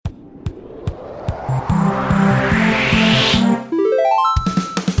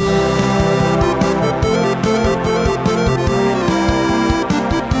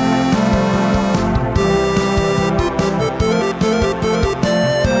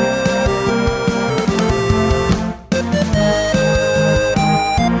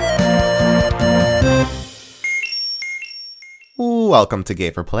Welcome to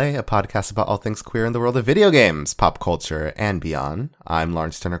Gay for Play, a podcast about all things queer in the world of video games, pop culture, and beyond. I'm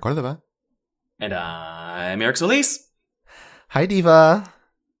Lawrence Turner Cordova. And I'm Eric Solis. Hi, Diva.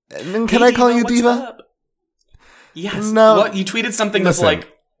 Can I call you Diva? Up? Yes. No. What? You tweeted something that's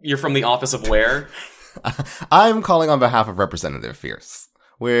like, you're from the office of where? I'm calling on behalf of Representative Fierce.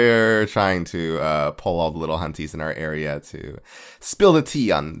 We're trying to pull all the little hunties in our area to spill the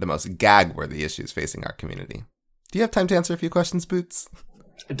tea on the most gag-worthy issues facing our community. Do you have time to answer a few questions, Boots?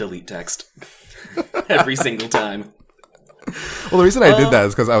 Delete text. Every single time. Well, the reason I did that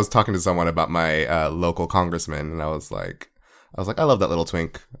is because I was talking to someone about my local congressman, and I was like, I love that little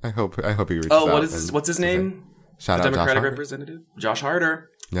twink. I hope he reaches out. Oh, what's his name? Shout out Democratic Josh Representative? Josh Harder.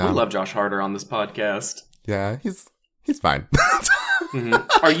 Yeah. We love Josh Harder on this podcast. Yeah, he's fine.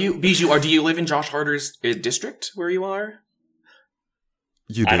 Mm-hmm. Are you, Bijou, do you live in Josh Harder's district where you are?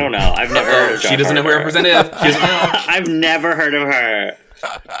 You do. I don't know. I've never heard of Josh She doesn't know who Representative. She doesn't know. I've never heard of her.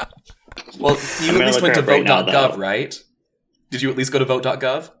 Well, you at least went to vote.gov, right? Did you at least go to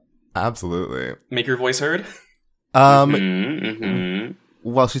vote.gov? Absolutely. Make your voice heard? Well,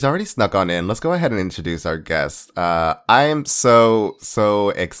 she's already snuck on in. Let's go ahead and introduce our guest. I am so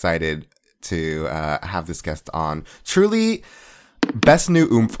excited to have this guest on. Truly, Best New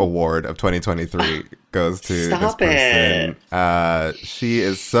Oomph Award of 2023 goes to this person. She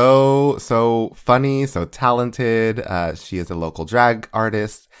is so funny, so talented. She is a local drag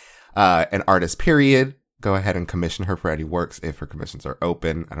artist, an artist, period. Go ahead and commission her for any works if her commissions are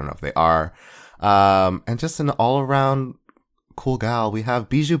open. I don't know if they are. And just an all-around cool gal. We have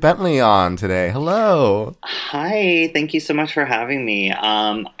Bijou Bentley on today. Hello. Hi. Thank you so much for having me.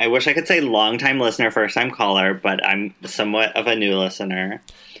 I wish I could say long-time listener, first-time caller, but I'm somewhat of a new listener.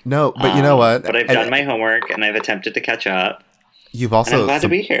 No, but you know what? But I've done my homework, and I've attempted to catch up. You've also I'm glad to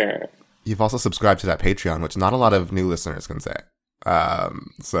be here. You've also subscribed to that Patreon, which not a lot of new listeners can say.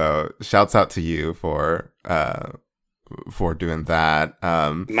 So shouts out to you for doing that.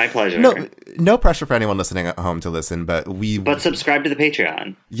 My pleasure. No pressure for anyone listening at home to listen, but subscribe to the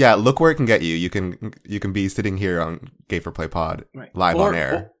Patreon. Yeah, look where it can get you. You can be sitting here on Gay for Play Pod live on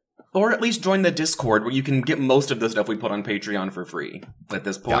air. Or at least join the Discord where you can get most of the stuff we put on Patreon for free at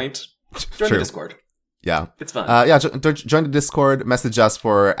this point. Yeah. Join the Discord. Yeah. It's fun. Join the Discord, message us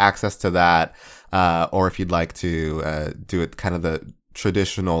for access to that. Or if you'd like to do it kind of the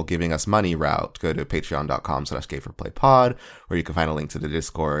traditional giving us money route, go to patreon.com/gayforplaypod, where you can find a link to the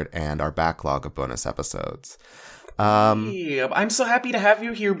Discord and our backlog of bonus episodes. I'm so happy to have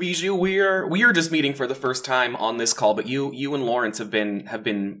you here, Bijou. We are just meeting for the first time on this call, but you and Lawrence have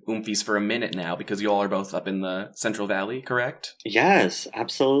been oomphies for a minute now because you all are both up in the Central Valley, correct? Yes,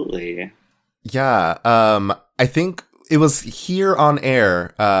 absolutely. Yeah, I think it was here on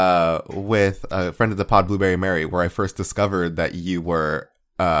air with a friend of the pod, Blueberry Mary, where I first discovered that you were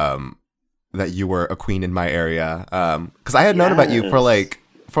a queen in my area. Because I had known about you for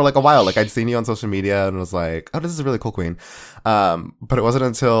a while. Like, I'd seen you on social media and was like, oh, this is a really cool queen. But it wasn't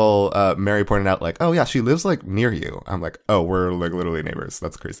until Mary pointed out, like, oh yeah, she lives like near you. I'm like, oh, we're like literally neighbors.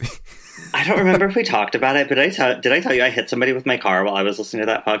 That's crazy. I don't remember if we talked about it, but did I tell you I hit somebody with my car while I was listening to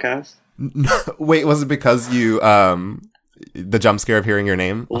that podcast? No, wait, was it because you the jump scare of hearing your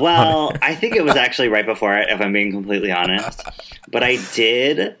name? Well, I think it was actually right before it, if I'm being completely honest. But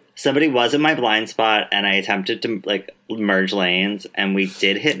somebody was in my blind spot, and I attempted to like merge lanes, and we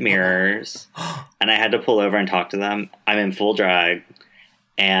did hit mirrors, and I had to pull over and talk to them. I'm in full drag,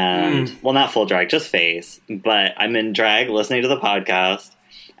 and well, not full drag, just face, but I'm in drag listening to the podcast,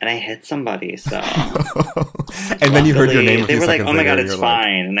 and I hit somebody. So, and then you heard your name. They were like, "Oh my god, it's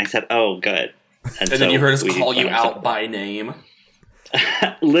fine," and I said, "Oh, good." And then you heard us call you out by name.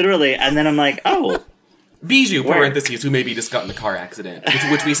 Literally, and then I'm like, "Oh." Bijou, parentheses, who maybe just got in a car accident,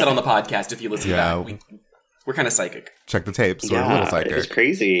 which we said on the podcast if you listen back. We're kind of psychic. Check the tapes. We're a little psychic. It's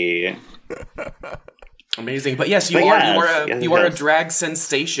crazy. Amazing. But yes, you are a drag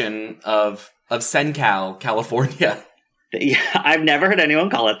sensation of SenCal, California. Yeah, I've never heard anyone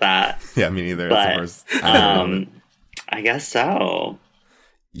call it that. Yeah, me neither. But, I guess so.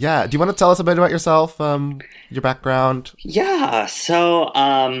 Yeah. Do you want to tell us a bit about yourself, your background? Yeah. So,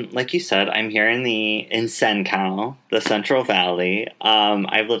 like you said, I'm here in SenCal, the Central Valley.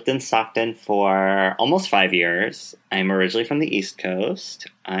 I've lived in Stockton for almost 5 years. I'm originally from the East Coast.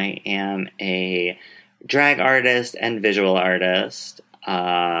 I am a drag artist and visual artist.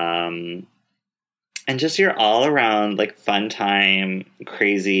 And just your all around like fun time,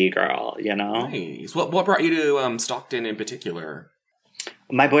 crazy girl, you know? Nice. What brought you to Stockton in particular?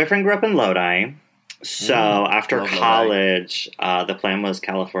 My boyfriend grew up in Lodi, so after college, the plan was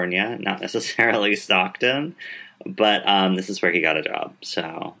California, not necessarily Stockton. But this is where he got a job.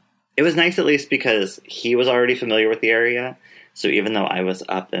 So it was nice at least because he was already familiar with the area. So even though I was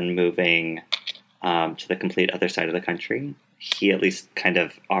up and moving to the complete other side of the country, he at least kind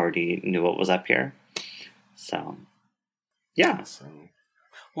of already knew what was up here. So, yeah. Awesome.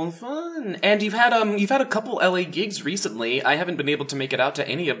 Well, fun. And you've had a couple LA gigs recently. I haven't been able to make it out to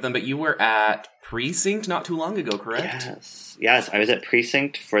any of them, but you were at Precinct not too long ago, correct? Yes. I was at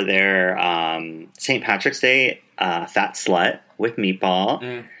Precinct for their St. Patrick's Day Fat Slut with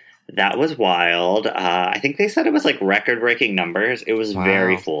Meatball. That was wild. I think they said it was like record-breaking numbers. It was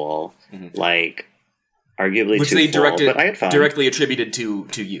very full, like arguably which too they full, but I had fun. Directly attributed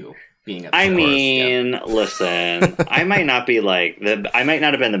to you being at the listen, I might not be I might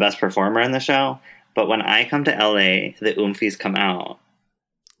not have been the best performer in the show, but when I come to LA, the Oomfies come out.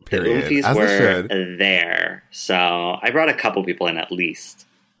 Period. The Oomfies were there, so I brought a couple people in at least.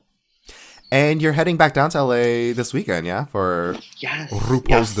 And you're heading back down to LA this weekend, yeah, for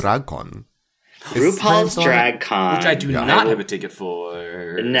RuPaul's Drag Con. RuPaul's Drag Con, which I do not have a ticket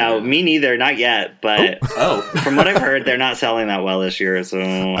for. No, me neither, not yet. But from what I've heard, they're not selling that well this year, so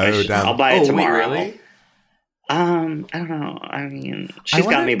I'll buy it tomorrow. Wait, really? I don't know. I mean, she's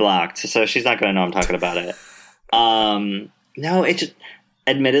got me blocked, so she's not going to know I'm talking about it. No, it just,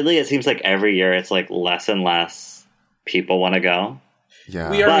 admittedly, it seems like every year it's like less and less people want to go.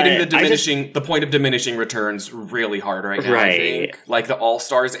 Yeah. We are hitting the point of diminishing returns really hard right now, I think. Like the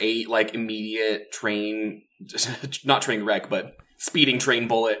All-Stars 8, like immediate train, not train wreck, but speeding train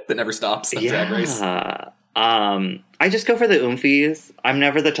bullet that never stops at Drag Race. I just go for the Oomfies. I'm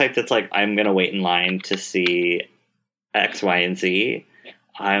never the type that's like, I'm going to wait in line to see X, Y, and Z.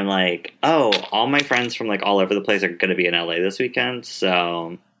 I'm like, all my friends from like all over the place are going to be in LA this weekend,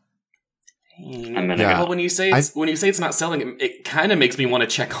 so I'm gonna go. Well, when you say it's not selling, it kind of makes me want to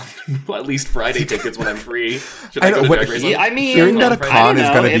check on at least Friday tickets when I'm free. Should I go to Drag Race? Hearing that a con is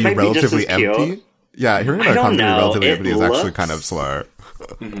going to be relatively empty. Yeah, hearing that a con is going to be relatively empty is actually kind of slow.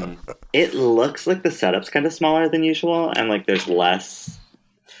 It looks like the setup's kind of smaller than usual, and like there's less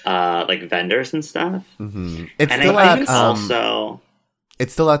like vendors and stuff. It's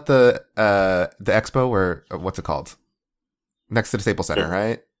still at the expo where what's it called? Next to the Staples Center,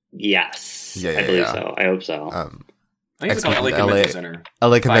 right? Yes. I believe so. I hope so. I think it's called LA Convention Center.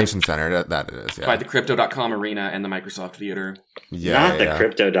 LA Convention Center, that it is, yeah. By the Crypto.com Arena and the Microsoft Theater. Not the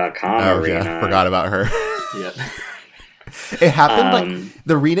Crypto.com Arena. Yeah, forgot about her. Yeah. It happened,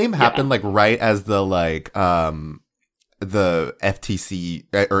 the rename happened, right as the FTC,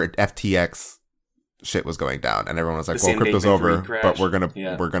 or FTX shit was going down, and everyone was like, well, crypto's over, but we're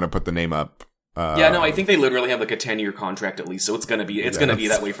gonna put the name up. I think they literally have like a 10-year contract at least, so it's gonna be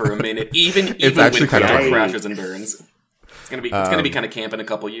that way for a minute, even it's when actually crypto kind of crashes and burns. It's gonna be kind of camp in a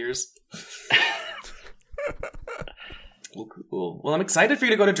couple years. Well, cool. Well, I'm excited for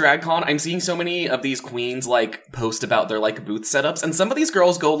you to go to DragCon. I'm seeing so many of these queens post about their booth setups, and some of these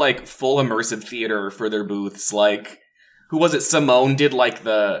girls go full immersive theater for their booths. Who was it? Simone did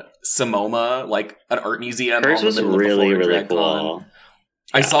the Simoma, an art museum. Hers was really, really cool.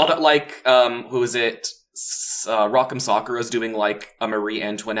 I saw that who is it? Rock'em Sakura is doing a Marie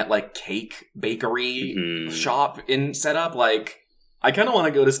Antoinette cake bakery shop in setup. I kind of want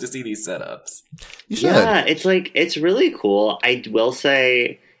to go just to see these setups. You should. Yeah, it's really cool. I will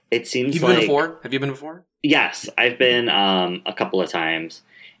say it seems You've been before? Have you been before? Yes, I've been a couple of times.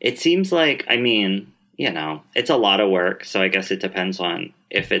 It seems it's a lot of work, so I guess it depends on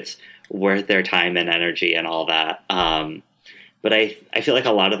if it's worth their time and energy and all that. But I feel like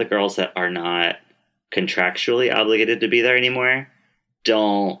a lot of the girls that are not contractually obligated to be there anymore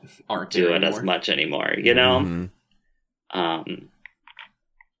aren't do it as much anymore, you know?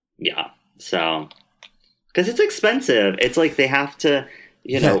 Yeah, so because it's expensive. It's they have to,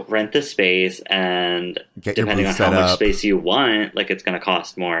 rent the space, and depending on how much space you want, it's going to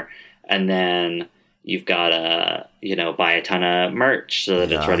cost more. And then you've got to, buy a ton of merch so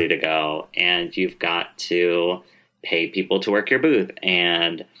that it's ready to go, and you've got to pay people to work your booth.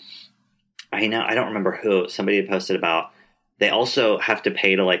 And I don't remember who, somebody had posted about, they also have to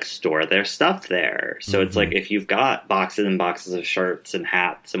pay to store their stuff there. So it's if you've got boxes and boxes of shirts and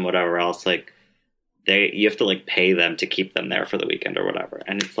hats and whatever else, you have to pay them to keep them there for the weekend or whatever.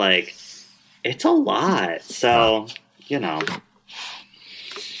 And it's it's a lot. So, I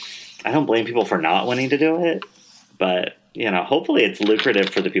don't blame people for not wanting to do it, but hopefully it's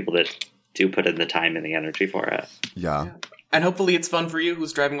lucrative for the people that do put in the time and the energy for it. Yeah. And hopefully it's fun for you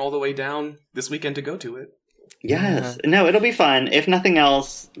who's driving all the way down this weekend to go to it. Yes. Yeah. No, it'll be fun. If nothing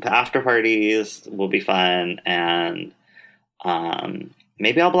else, the after parties will be fun, and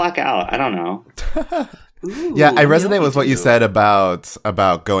maybe I'll black out. I don't know. Ooh, Yeah, I let me resonate help with what you too. said about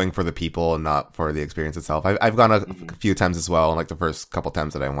going for the people and not for the experience itself. I've gone a few times as well, and like the first couple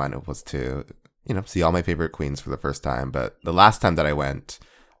times that I went, it was to see all my favorite queens for the first time. But the last time that I went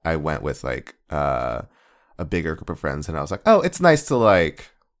with like a bigger group of friends, and I was like, oh, it's nice to like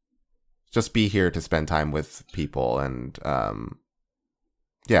just be here to spend time with people, and I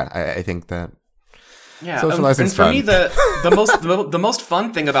think that socializing's and for fun. me, the most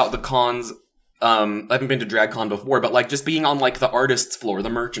fun thing about the cons, I haven't been to DragCon before, but like just being on like the artist's floor, the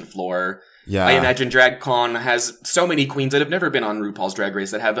merchant floor. Yeah, I imagine DragCon has so many queens that have never been on RuPaul's Drag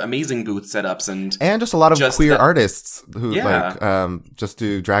Race that have amazing booth setups and just a lot of queer artists who Yeah. like just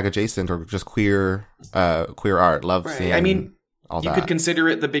do drag adjacent or just queer art. Love Right. seeing. I mean, all you that could consider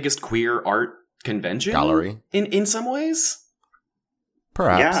it the biggest queer art convention gallery. in some ways.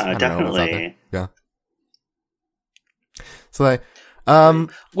 Perhaps. I Yeah, don't know what's out there. definitely. Yeah. So like,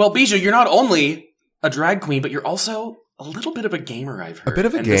 Well, Bijou, you're not only a drag queen, but you're also a little bit of a gamer, I've heard. bit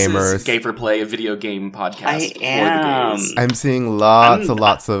of a and gamer. This is Gay for Play, a video game podcast I for the am. gays. I'm seeing lots I'm- and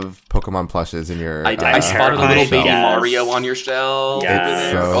lots of Pokemon plushes in your. I spotted a little terrified, baby yes. Mario on your shelf.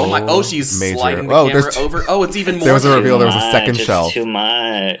 Yes. over there. So Oh my! Oh, she's major. sliding the Oh, camera there's over. Oh, it's even more. There was a cute. reveal. There was a Much, second it's shelf. Too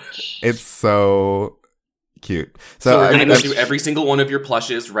much. It's so cute. So we're I gonna mean, go through every single one of your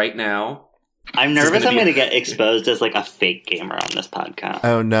plushes right now. I'm This is nervous gonna I'm be- going to get exposed as like a fake gamer on this podcast.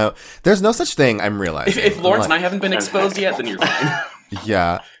 oh no, there's no such thing. I'm realizing. If Lawrence and I Like, haven't been exposed yet, then you're fine.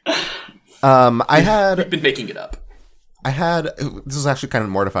 yeah. I had We've been making it up. this was actually kind of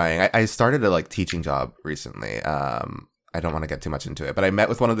mortifying. I started a like teaching job recently. I don't want to get too much into it, but I met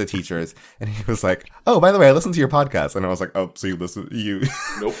with one of the teachers, and he was like, "Oh, by the way, I listened to your podcast," and I was like, "Oh, so you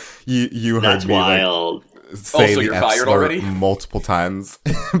Nope. you heard That's me like wild. say Oh, so the you're F fired slur already? multiple times,"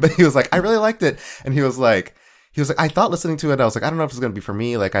 but he was like, "I really liked it," and he was like, I thought listening to it, I was like, I don't know if it's gonna be for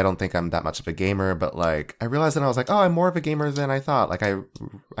me. Like, I don't think I'm that much of a gamer, but like, I realized that I was like, oh, I'm more of a gamer than I thought. Like,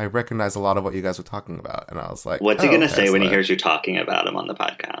 I recognize a lot of what you guys were talking about, and I was like, What's he oh, going to okay, say so when he that- hears you talking about him on the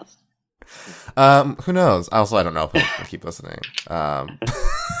podcast? Who knows? Also, I don't know if he'll keep listening.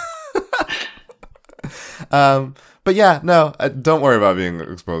 But yeah, no, don't worry about being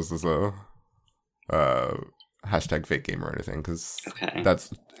exposed as a hashtag fake gamer or anything, because Okay.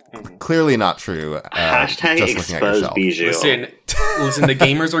 that's clearly not true. Hashtag just looking at your expose shelf. Bijou. Listen, the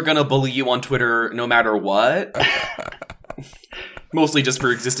gamers are gonna bully you on Twitter no matter what. Mostly just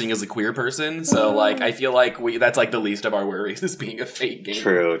for existing as a queer person. So, like, I feel like that's like the least of our worries is being a fake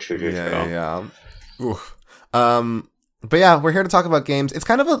gamer. True. Yeah. Oof. But yeah, we're here to talk about games. It's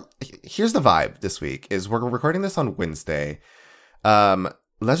kind of here's the vibe this week is we're recording this on Wednesday.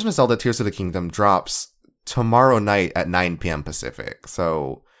 Legend of Zelda Tears of the Kingdom drops tomorrow night at 9 p.m. Pacific.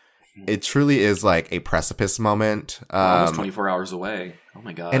 So it truly is like a precipice moment. We're almost 24 hours away. Oh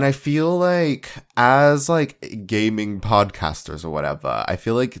my god. And I feel like as like gaming podcasters or whatever, I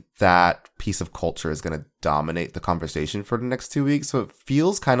feel like that piece of culture is going to dominate the conversation for the next 2 weeks. So it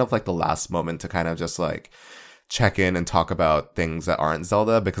feels kind of like the last moment to kind of just like check in and talk about things that aren't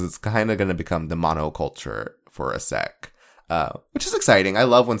Zelda, because it's kind of going to become the monoculture for a sec, which is exciting. I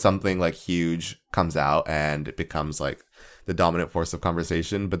love when something like huge comes out and it becomes like the dominant force of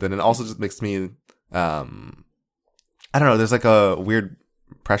conversation, but then it also just makes me, I don't know, there's like a weird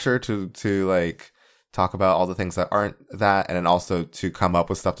pressure to like talk about all the things that aren't that, and then also to come up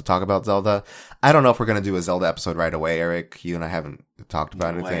with stuff to talk about Zelda. I don't know if we're gonna do a Zelda episode right away, Eric. You and I haven't talked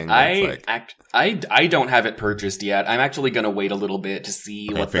about anything. I don't have it purchased yet. I'm actually gonna wait a little bit to see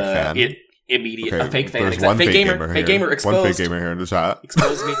what fake fan. Immediate Okay, a fake fan, there's exactly. one Fake fake gamer, gamer fake here. gamer exposed. One fake gamer here in the chat.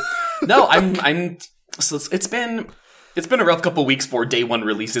 Expose me. No, I'm. So it's been a rough couple weeks for day one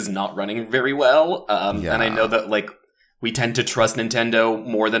releases not running very well. And I know that like we tend to trust Nintendo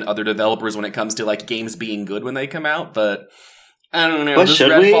more than other developers when it comes to like games being good when they come out, but I don't know. But This should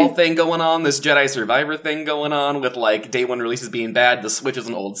Redfall we? thing going on, this Jedi Survivor thing going on with like day one releases being bad, the Switch is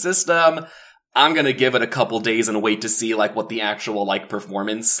an old system. I'm gonna give it a couple days and wait to see like what the actual like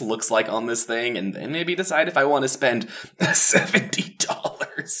performance looks like on this thing, and then maybe decide if I want to spend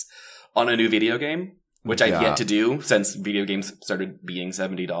 $70 on a new video game, which I've yet to do since video games started being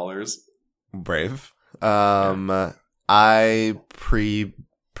 $70. Brave. I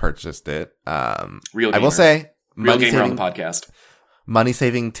pre-purchased it. Real I will gamer. say, Real gamer on the podcast. money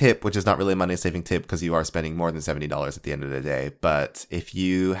saving tip, which is not really a money saving tip because you are spending more than $70 at the end of the day. But if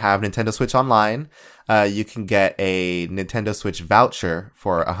you have Nintendo Switch Online, you can get a Nintendo Switch voucher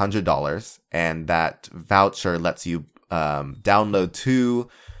for $100, and that voucher lets you download 2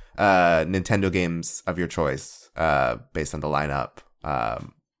 Nintendo games of your choice based on the lineup.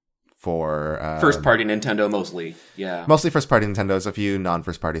 For First party Nintendo mostly. Yeah. Mostly first party Nintendo. There's a few non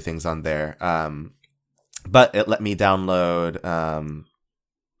first party things on there. But it let me download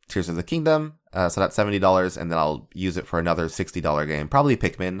Tears of the Kingdom, so that's $70, and then I'll use it for another $60 game, probably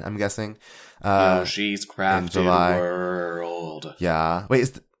Pikmin, I'm guessing. Yoshi's Crafted World. Yeah. Wait,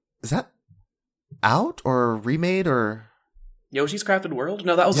 is that out or remade or? Yoshi's Crafted World?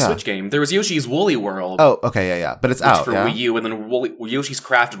 No, that was a Switch game. There was Yoshi's Woolly World. Oh, okay, yeah. But it's out, for Wii U, and then Yoshi's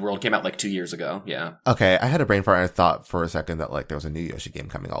Crafted World came out like 2 years ago. Yeah. Okay, I had a brain fart and I thought for a second that like there was a new Yoshi game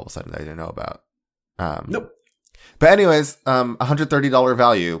coming all of a sudden that I didn't know about. Nope. But anyways, $130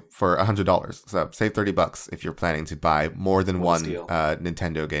 value for $100. So save $30 if you're planning to buy more than one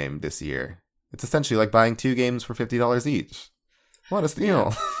Nintendo game this year. It's essentially like buying 2 games for $50 each. What a steal.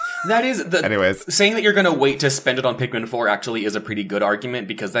 Yeah. That is anyways, saying that you're going to wait to spend it on Pikmin 4 actually is a pretty good argument,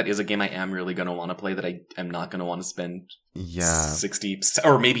 because that is a game I am really going to want to play that I am not going to want to spend 60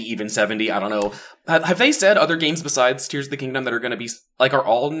 or maybe even 70. I don't know. Have they said other games besides Tears of the Kingdom that are going to be like, are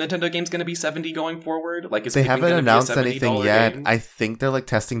all Nintendo games going to be 70 going forward? Like, is they Pikmin haven't announced anything yet. Game? I think they're like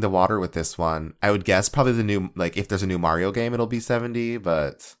testing the water with this one. I would guess probably the new, like if there's a new Mario game, it'll be 70,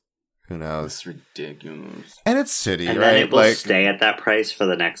 but who knows? It's ridiculous. And it's shitty, and right? then it will stay at that price for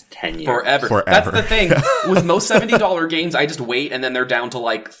the next 10 years. Forever. That's the thing. With most $70 games, I just wait, and then they're down to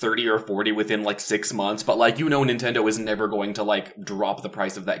like 30 or 40 within like 6 months. But like, Nintendo is never going to like drop the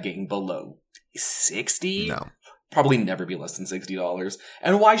price of that game below 60. No. Probably never be less than $60.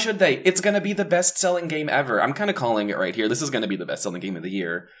 And why should they? It's going to be the best-selling game ever. I'm kind of calling it right here. This is going to be the best-selling game of the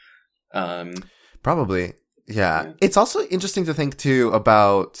year. Probably. Yeah. It's also interesting to think, too,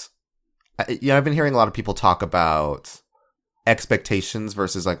 about... I've been hearing a lot of people talk about expectations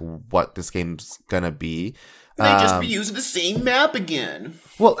versus like what this game's gonna be. They just reuse the same map again.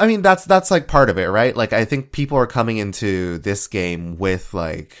 Well, I mean, that's like part of it, right? Like, I think people are coming into this game with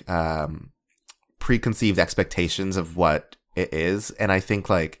like preconceived expectations of what it is, and I think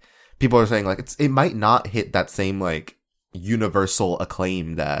like people are saying like it might not hit that same like universal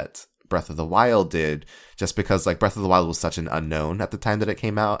acclaim that Breath of the Wild did, just because like Breath of the Wild was such an unknown at the time that it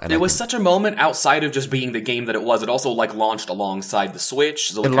came out, and it was such a moment outside of just being the game that it was. It also like launched alongside the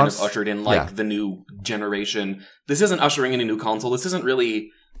Switch, so it kind of ushered in like the new generation. This isn't ushering in a new console. This isn't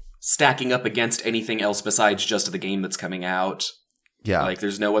really stacking up against anything else besides just the game that's coming out. Yeah, like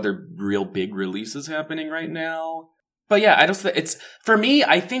there's no other real big releases happening right now. But yeah, it's for me.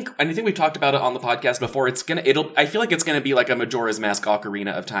 I think we've talked about it on the podcast before. I feel like it's gonna be like a Majora's Mask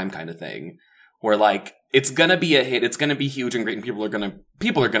Ocarina of Time kind of thing, where like it's gonna be a hit. It's gonna be huge and great, and people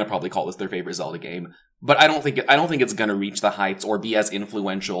are gonna probably call this their favorite Zelda game. But I don't think it's gonna reach the heights or be as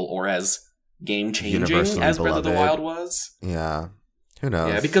influential or as game changing as Breath of the Wild was. Yeah, who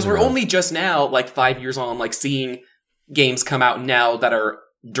knows? Yeah, because we're only just now, like 5 years on, like seeing games come out now that are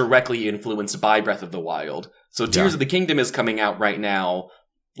directly influenced by Breath of the Wild. So Tears of the Kingdom is coming out right now,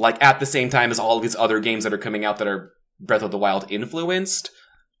 like at the same time as all of these other games that are coming out that are Breath of the Wild influenced.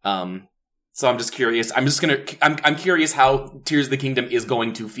 So I'm just curious. I'm curious how Tears of the Kingdom is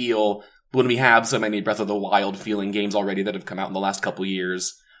going to feel when we have so many Breath of the Wild feeling games already that have come out in the last couple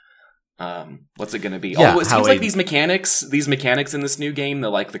years. What's it going to be? Yeah, it seems like these mechanics in this new game, the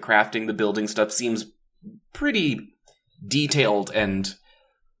crafting, the building stuff seems pretty detailed and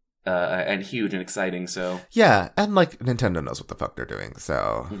huge and exciting. So yeah, and like Nintendo knows what the fuck they're doing.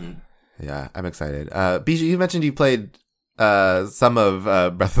 So yeah, I'm excited. Bijou, you mentioned you played some of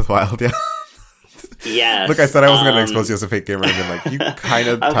Breath of the Wild. Yeah. Yes. Look, I said I wasn't going to expose you as a fake gamer, and then like you kind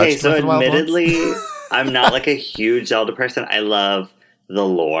of touched Breath of the Wild. Admittedly, I'm not like a huge Zelda person. I love the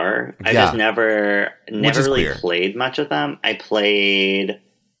lore. I just never really played much of them. I played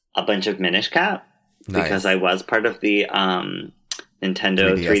a bunch of Minish Cap because I was part of the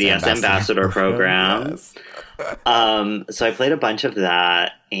Nintendo 3DS Ambassador program. Yes. So I played a bunch of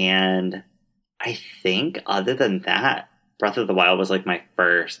that, and I think other than that, Breath of the Wild was like my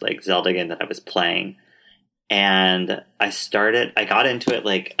first like Zelda game that I was playing. And I got into it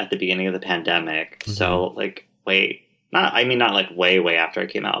like at the beginning of the pandemic. Mm-hmm. So like not like way after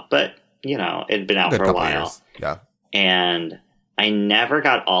it came out, but you know, it'd been out for a while. Years. Yeah. And I never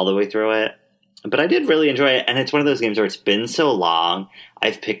got all the way through it. But I did really enjoy it, and it's one of those games where it's been so long,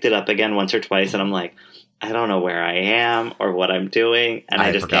 I've picked it up again once or twice, and I'm like, I don't know where I am or what I'm doing, and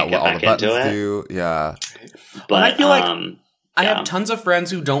I just can't get back into it. Yeah. But I feel like I have tons of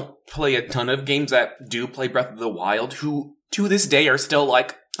friends who don't play a ton of games that do play Breath of the Wild, who to this day are still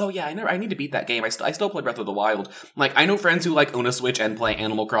like, oh yeah, I need to beat that game. I still play Breath of the Wild. Like, I know friends who like own a Switch and play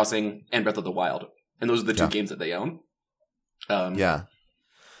Animal Crossing and Breath of the Wild, and those are the two games that they own.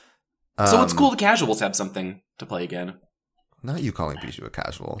 So it's cool the casuals have something to play again. Not you calling Bijou a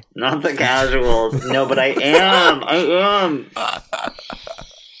casual. Not the casuals. No, but I am.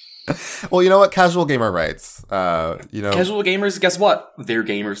 Well, you know what? Casual gamer rights. Casual gamers, guess what? They're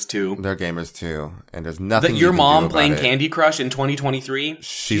gamers too. They're gamers too, and there's nothing. Your mom playing Candy Crush in 2023.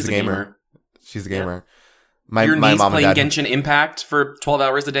 She's a gamer. She's a gamer. Yeah. Your niece mom playing and dad Genshin Impact for 12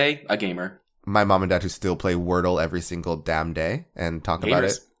 hours a day. A gamer. My mom and dad who still play Wordle every single damn day and talk about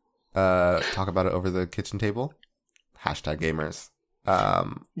it. Talk about it over the kitchen table. #gamers.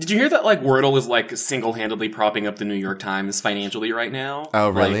 Did you hear that Wordle is single-handedly propping up the New York Times financially right now? Oh,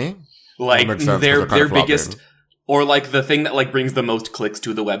 really? Their biggest, or the thing that brings the most clicks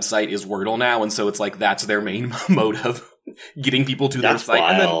to the website is Wordle now, and so it's that's their main mode of getting people to their site.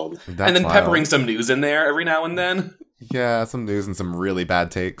 Wild. And then peppering some news in there every now and then. Yeah, some news and some really bad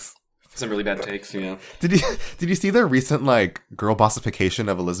takes. Some really bad takes, yeah. Did you see the recent girl bossification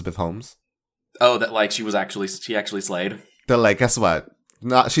of Elizabeth Holmes? Oh, that she actually slayed. They're guess what?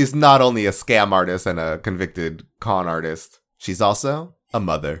 She's not only a scam artist and a convicted con artist. She's also a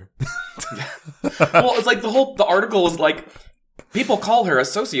mother. Well, it's the article is people call her a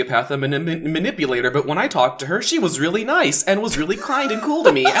sociopath and a manipulator, but when I talked to her, she was really nice and was really kind and cool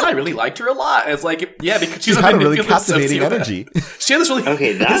to me, and I really liked her a lot. It's because she's had a really captivating sociopath. Energy. She had this really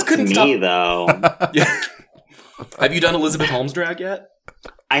okay. That's me though. Yeah. Have you done Elizabeth Holmes drag yet?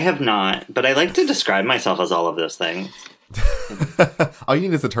 I have not, but I like to describe myself as all of those things. All you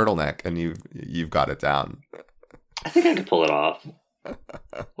need is a turtleneck, and you've got it down. I think I could pull it off.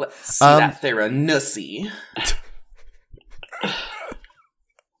 Let's see that Theranussy.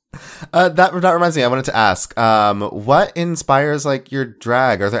 That reminds me. I wanted to ask, what inspires your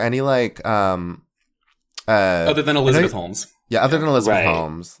drag? Are there any other than Elizabeth Holmes? Yeah, other than Elizabeth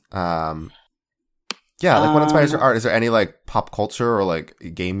Holmes. Yeah, what inspires your art? Is there any pop culture or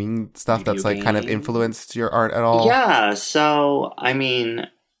gaming stuff that's kind of influenced your art at all? Yeah, so I mean,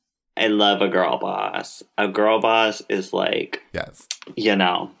 I love a girl boss. A girl boss is yes,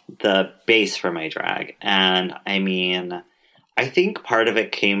 the base for my drag. And I mean, I think part of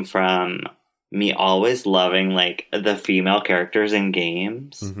it came from me always loving the female characters in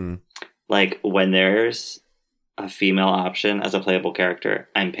games. Mm-hmm. When there's a female option as a playable character,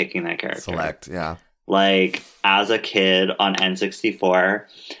 I'm picking that character. Select, yeah. As a kid on N64,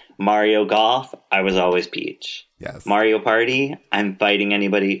 Mario Golf, I was always Peach. Yes. Mario Party, I'm fighting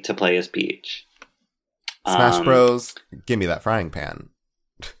anybody to play as Peach. Smash Bros, give me that frying pan.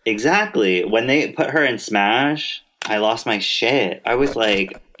 Exactly. When they put her in Smash, I lost my shit. I was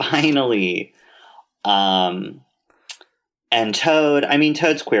finally. And Toad,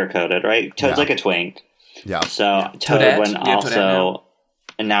 Toad's queer-coded, right? Toad's a twink. Yeah. So yeah. Toad went also...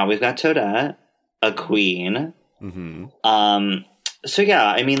 And now we've got Toadette, a queen. Mm-hmm. So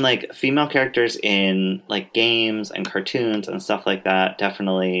yeah, female characters in games and cartoons and stuff like that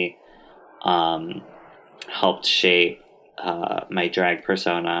definitely helped shape my drag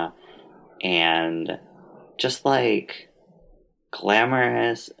persona, and just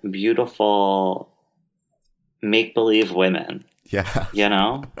glamorous, beautiful, make-believe women.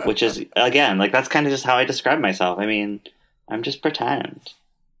 Yeah. Which is, again, that's kind of just how I describe myself. I'm just pretend.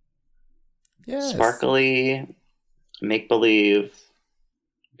 Yes. Sparkly, make-believe,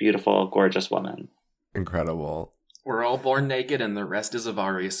 beautiful, gorgeous woman. Incredible. We're all born naked and the rest is a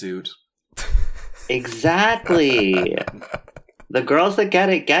Varia suit. Exactly. The girls that get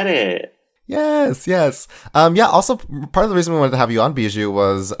it. Yes. Yeah, also, part of the reason we wanted to have you on, Bijou,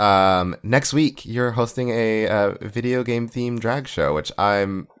 was next week you're hosting a video game themed drag show, which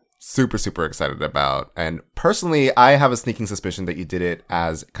I'm super, super excited about. And personally, I have a sneaking suspicion that you did it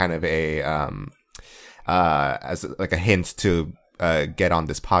as kind of a hint to get on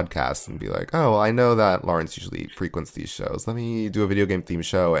this podcast and be oh, I know that Lawrence usually frequents these shows. Let me do a video game themed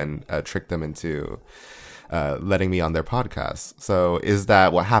show and trick them into letting me on their podcast. So is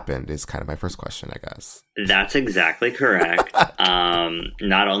that what happened is kind of my first question, I guess. That's exactly correct.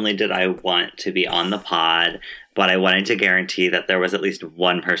 Not only did I want to be on the pod, but I wanted to guarantee that there was at least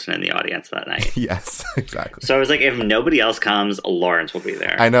one person in the audience that night. Yes, exactly. So I was if nobody else comes, Lawrence will be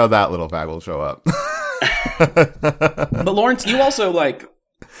there. I know that little bag will show up. But Lawrence, you also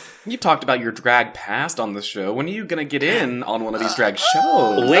you've talked about your drag past on the show. When are you gonna get in on one of these drag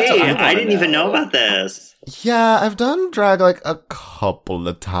shows? Wait, I didn't even know about this. Yeah, I've done drag a couple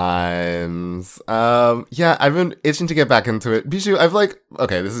of times. Yeah, I've been itching to get back into it. Bijou, I've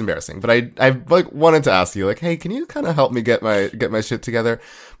okay, this is embarrassing, but I wanted to ask you hey, can you kind of help me get my shit together?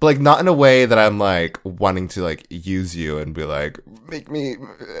 But not in a way that I'm wanting to use you and be make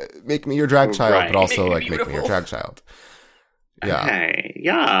me your drag child, right. But also make me your drag child. Yeah. Okay.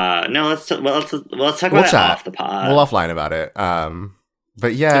 Yeah. No. Let's talk about it off the pod. We'll offline about it.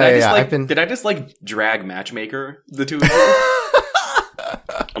 But yeah, did I just drag matchmaker the two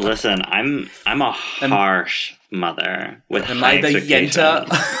of Listen, I'm a harsh mother with Am high I the expectations.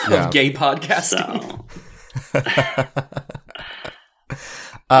 Yenta of gay podcasting?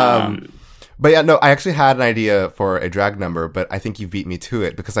 But yeah, no, I actually had an idea for a drag number, but I think you beat me to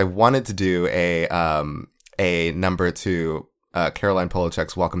it because I wanted to do a number to Caroline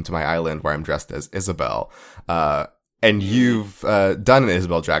Polachek's "Welcome to My Island," where I'm dressed as Isabel. And you've done an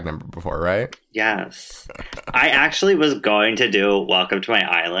Isabel drag number before, right? Yes. I actually was going to do Welcome to My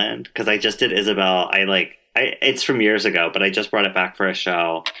Island because I just did Isabel. It's from years ago, but I just brought it back for a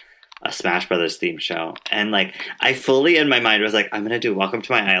show, a Smash Brothers theme show. And like, I fully in my mind was like, I'm going to do Welcome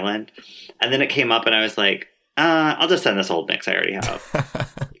to My Island. And then it came up and I was like, I'll just send this old mix I already have.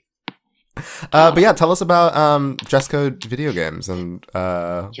 But yeah, tell us about dress code video games and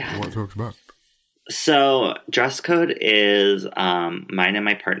what it's about. So, Dress Code is mine and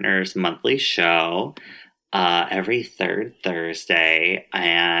my partner's monthly show every third Thursday.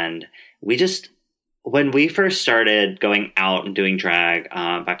 And when we first started going out and doing drag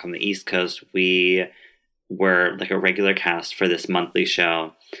back on the East Coast, we were like a regular cast for this monthly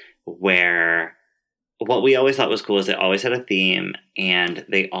show where what we always thought was cool is they always had a theme and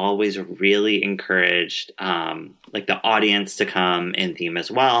they always really encouraged like the audience to come in theme as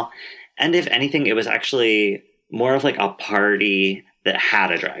well. And if anything, it was actually more of like a party that had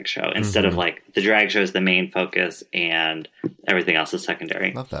a drag show instead of like the drag show is the main focus and everything else is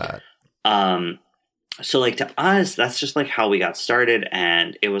secondary. Love that. So like to us, that's just like how we got started.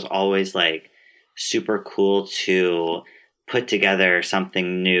 And it was always like super cool to put together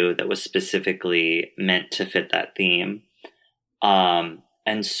something new that was specifically meant to fit that theme.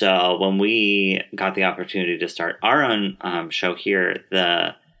 And so when we got the opportunity to start our own show here,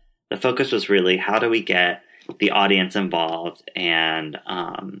 the focus was really how do we get the audience involved, and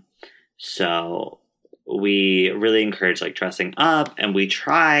so we really encourage like dressing up, and we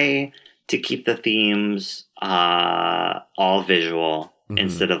try to keep the themes all visual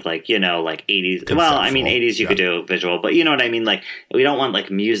instead of like, you know, like 80s. Conceptual. Well, I mean 80s you could do visual, but you know what I mean? Like we don't want like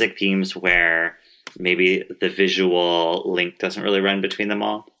music themes where maybe the visual link doesn't really run between them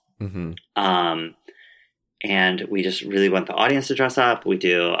all. And we just really want the audience to dress up. We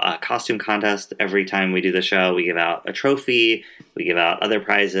do a costume contest every time we do the show. We give out a trophy. We give out other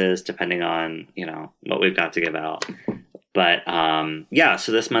prizes depending on, you know, what we've got to give out. But yeah,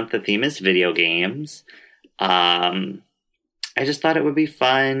 so this month the theme is video games. I just thought it would be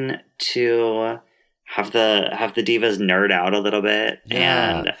fun to have the divas nerd out a little bit.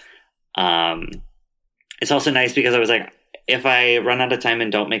 Yeah. And it's also nice because I was like, if I run out of time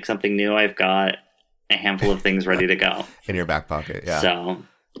and don't make something new, I've got a handful of things ready to go in your back pocket. Yeah. So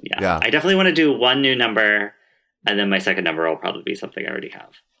yeah, I definitely want to do one new number, and then my second number will probably be something I already have.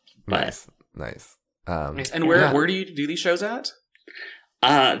 But, nice. And where do you do these shows at?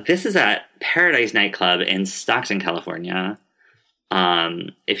 This is at Paradise Nightclub in Stockton, California.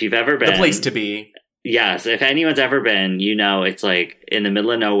 If you've ever been, the place to be. Yes, if anyone's ever been, you know it's like in the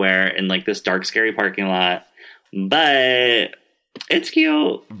middle of nowhere in like this dark, scary parking lot, but it's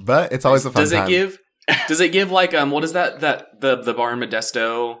cute. But it's always a fun time. Does it give like what is that the bar in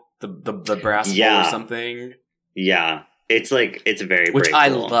Modesto, the brass bowl or something? Yeah, it's very which Brave I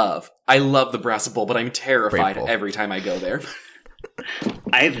Bowl. love. I love the brass bowl, but I'm terrified every time I go there.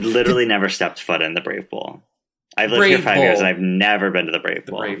 I've literally never stepped foot in the Brave Bowl. I've lived here 5 years and I've never been to the Brave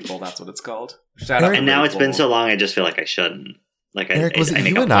Bowl. The Brave Bowl, that's what it's called. Shout out and now it's been so long, I just feel like I shouldn't. Like Eric, was it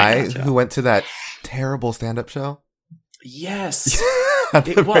you and I who went to that terrible stand-up show? Yes.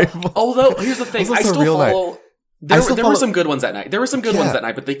 Although here's the thing, I still follow. There were some good ones that night.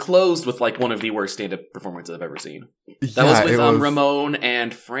 But they closed with like one of the worst stand-up performances I've ever seen. That was with Ramon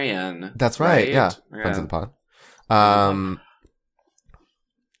and Fran. That's right. Yeah. Friends in the pod.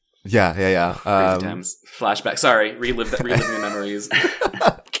 Yeah. Crazy times. Flashback. Sorry, reliving the memories.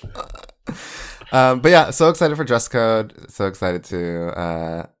 But yeah, so excited for dress code. So excited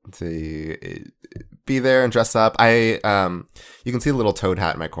to be there and dress up. You can see a little toad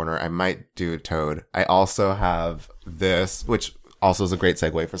hat in my corner. I might do a toad. I also have this, which also is a great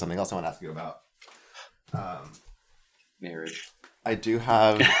segue for something else I want to ask you about. Marriage. I do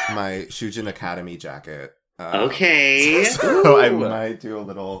have my Shujin Academy jacket. Okay. So I might do a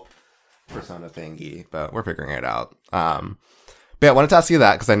little persona thingy, but we're figuring it out. But yeah, I wanted to ask you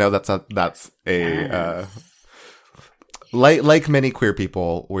that because I know that's a like many queer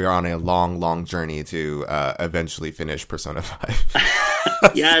people, we are on a long journey to eventually finish Persona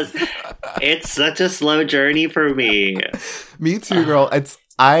 5. Yes, it's such a slow journey for me. Me too, girl.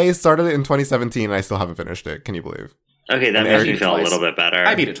 I started it in 2017 and I still haven't finished it. Can you believe? Okay, that makes me feel a little bit better.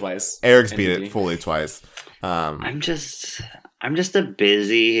 I beat it twice. Eric's beat it fully twice. I'm I'm just a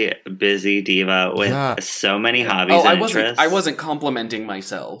busy diva with so many hobbies and interests. I wasn't complimenting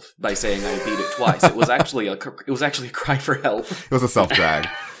myself by saying I beat it twice. It was actually a cry for help. It was a self-drag.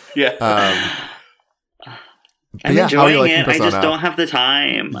 Yeah. I'm enjoying it. I just don't have the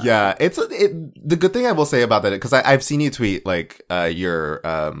time. Yeah, the good thing I will say about that, because I've seen you tweet like your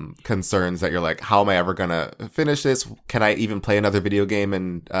concerns that you're like, how am I ever gonna finish this? Can I even play another video game?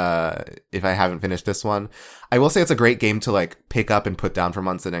 And if I haven't finished this one, I will say it's a great game to like pick up and put down for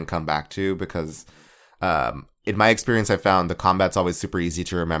months and then come back to, because in my experience, I found the combat's always super easy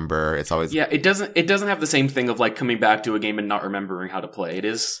to remember. It's always it doesn't have the same thing of like coming back to a game and not remembering how to play. It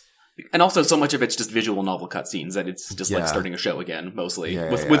is. And also, so much of it's just visual novel cutscenes that it's just like starting a show again, mostly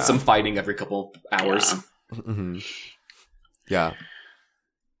with some fighting every couple hours. Yeah. Mm-hmm. Yeah.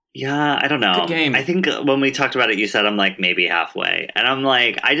 Yeah, I don't know. Good game. I think when we talked about it, you said I'm like maybe halfway, and I'm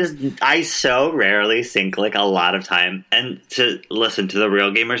like I so rarely sink like a lot of time. And to listen to the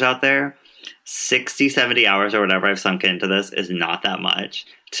real gamers out there, 60, 70 hours or whatever I've sunk into this is not that much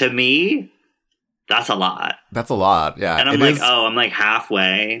to me. That's a lot. That's a lot, yeah. And I'm like, I'm like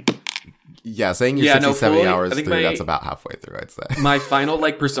halfway. Yeah, saying you're 60, 70 hours through, that's about halfway through, I'd say. My final,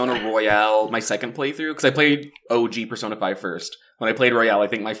 like, Persona Royale, my second playthrough, because I played OG Persona 5 first. When I played Royale, I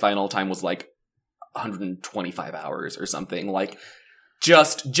think my final time was, like, 125 hours or something. Like,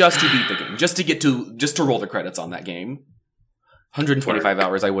 just to beat the game. Just to roll the credits on that game. 125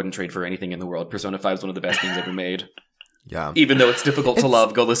 hours I wouldn't trade for anything in the world. Persona 5 is one of the best games ever made. Yeah. Even though it's difficult to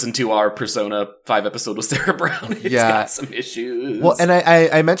love, go listen to our Persona 5 episode with Sarah Brown. It's got some issues. Well, and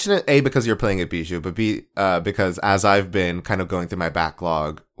I mention it, A, because you're playing it, Bijou, but B, because as I've been kind of going through my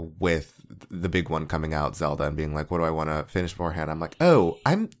backlog with the big one coming out, Zelda, and being like, what do I want to finish beforehand? I'm like,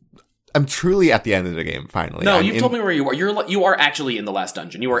 I'm truly at the end of the game, finally. No, you've told me where you are. You are actually in the last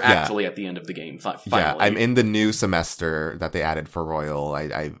dungeon. You are actually at the end of the game, finally. Yeah, I'm in the new semester that they added for Royal.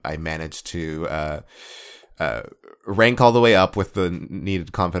 I managed to rank all the way up with the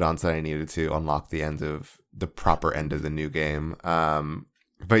needed confidants that I needed to unlock the proper end of the new game.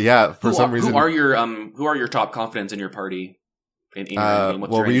 But yeah, for some reason, who are your top confidants in your party? In your game?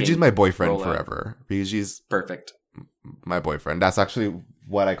 Well, Ryuji's my boyfriend forever. Ryuji's perfect. My boyfriend. That's actually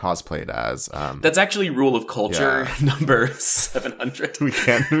what I cosplayed as. That's actually rule of culture number 700. We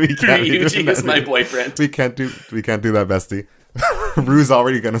can't. Ryuji is my boyfriend. We can't do that, bestie. Rue's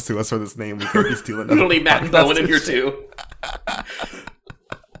already gonna sue us for this name. We can't be stealing. Literally, Matt and Bowen in here too.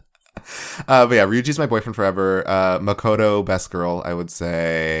 But yeah, Ryuji's my boyfriend forever. Makoto, best girl, I would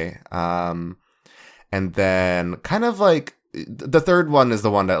say. And then kind of like the third one is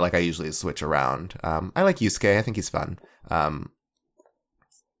the one that like I usually switch around. I like Yusuke. I think he's fun. But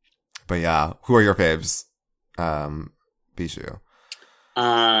yeah, who are your faves? Bijou.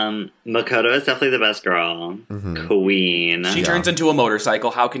 Makoto is definitely the best girl. Mm-hmm. Queen. She turns into a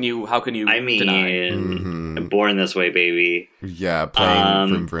motorcycle. How can you I mean, deny? Born This Way, baby. Yeah, playing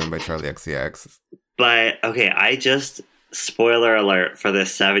Vroom Vroom by Charlie XCX. But okay, I just spoiler alert for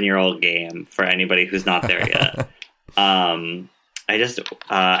this 7-year-old game for anybody who's not there yet. I just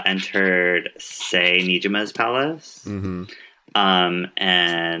entered Sei Nijima's palace. Mm-hmm.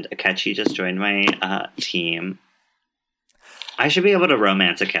 And Akechi just joined my team. I should be able to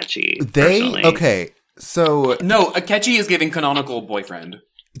romance Akechi. Personally. Okay, so no, Akechi is giving canonical boyfriend.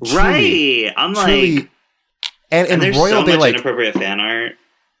 Right, I'm truly, like, and there's Royal, so they much like inappropriate fan art.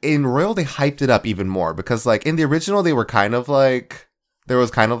 In Royal, they hyped it up even more because, like, in the original, they were kind of like there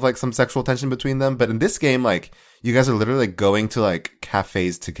was kind of like some sexual tension between them, but in this game, like, you guys are literally like going to like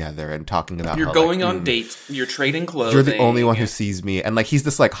cafes together and talking about you're going on dates, you're trading clothes. You're the only one who sees me, and like he's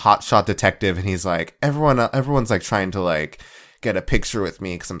this like hotshot detective, and he's like everyone's like trying to like get a picture with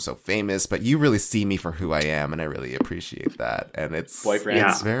me because I'm so famous, but you really see me for who I am, and I really appreciate that. And it's boyfriends,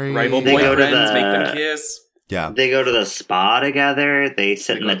 it's very rival boyfriends, make them kiss. Yeah, they go to the spa together. They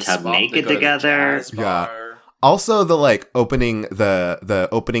sit in the tub naked together. Yeah. Also, the like opening the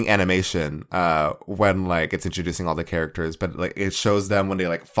opening animation when like it's introducing all the characters, but like it shows them when they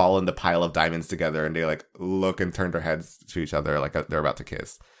like fall in the pile of diamonds together and they like look and turn their heads to each other like they're about to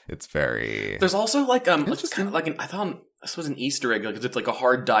kiss. It's very. There's also like it's kind of like I thought this was an Easter egg because it's like a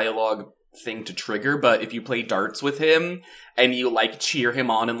hard dialogue thing to trigger, but if you play darts with him and you like cheer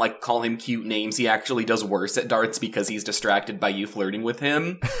him on and like call him cute names, he actually does worse at darts because he's distracted by you flirting with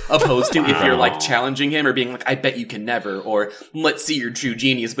him, opposed to if you're like challenging him or being like, I bet you can never, or let's see your true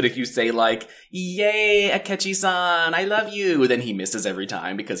genius. But if you say like, yay, Akechi-san, I love you, then he misses every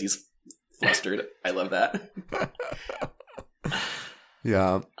time because he's flustered. I love that.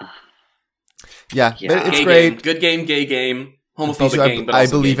 Yeah, but it's gay great. Game. Good game, gay game. homophobic Bijou, game, but I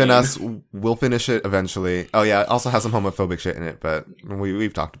also believe gay in game. us. We'll finish it eventually. Oh yeah, it also has some homophobic shit in it, but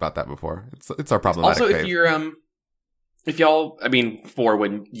we've talked about that before. It's our problematic. Also, fave. if you're if y'all, I mean, for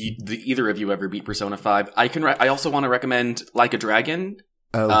when either of you ever beat Persona 5, I also want to recommend Like a Dragon.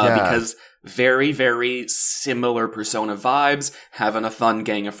 Because very, very similar Persona vibes, having a fun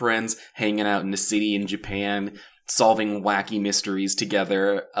gang of friends, hanging out in a city in Japan, solving wacky mysteries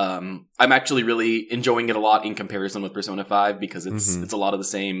together. I'm actually really enjoying it a lot in comparison with Persona 5 because it's a lot of the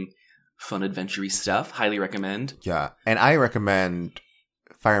same fun adventure-y stuff. Highly recommend. Yeah, and I recommend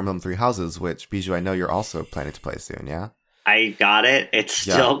Fire Emblem Three Houses, which, Bijou, I know you're also planning to play soon, yeah? I got it. It's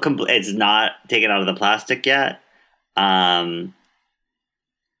still it's not taken out of the plastic yet.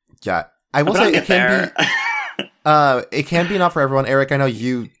 Yeah, I will say it can be. It can be not for everyone. Eric, I know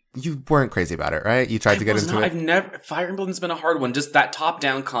you weren't crazy about it, right? You tried to get into it. Fire Emblem's been a hard one. Just that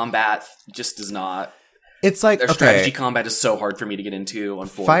top-down combat just does not. It's like their strategy combat is so hard for me to get into.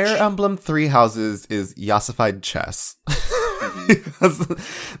 Unfortunately, Fire Emblem Three Houses is Yasified chess. Because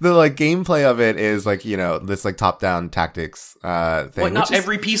the like gameplay of it is like, you know, this like top-down tactics thing. Like not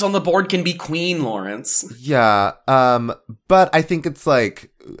every piece on the board can be queen, Lawrence. Yeah, but I think it's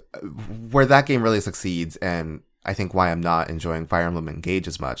like where that game really succeeds, and I think why I'm not enjoying Fire Emblem Engage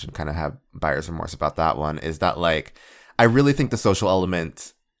as much and kind of have buyer's remorse about that one is that like I really think the social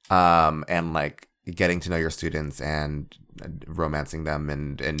element and like getting to know your students and romancing them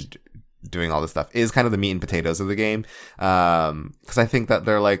and doing all this stuff is kind of the meat and potatoes of the game. Because I think that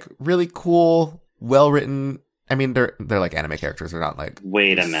they're like really cool, well written. I mean, they're like anime characters. They're not like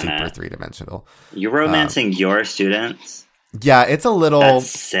wait a minute, super 3-dimensional. You're romancing your students? Yeah, it's a little. That's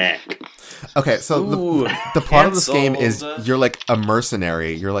sick. Okay, so the plot of this game is you're like a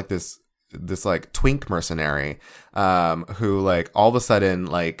mercenary. You're like this like twink mercenary, who like all of a sudden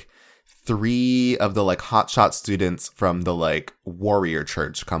like 3 of the like hotshot students from the like warrior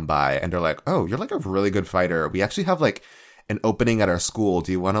church come by and they're like, oh, you're like a really good fighter. We actually have like an opening at our school.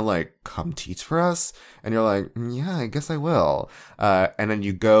 Do you want to like come teach for us? And you're like, yeah, I guess I will. And then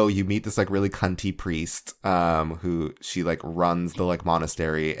you meet this like really cunty priest, who she like runs the like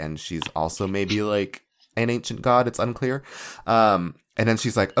monastery, and she's also maybe like an ancient god. It's unclear. And then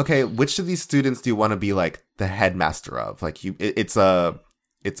she's like, okay, which of these students do you want to be like the headmaster of? Like it's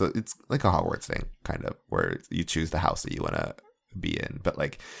like a Hogwarts thing, kind of, where you choose the house that you want to be in. But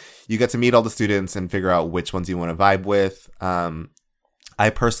like, you get to meet all the students and figure out which ones you want to vibe with. I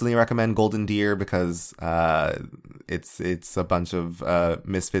personally recommend Golden Deer because it's a bunch of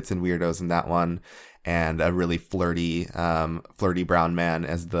misfits and weirdos in that one, and a really flirty brown man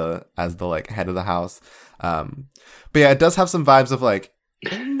as the like head of the house. But yeah, it does have some vibes of like,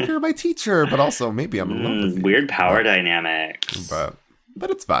 you're my teacher, but also maybe I'm in love with you. Weird power dynamics. But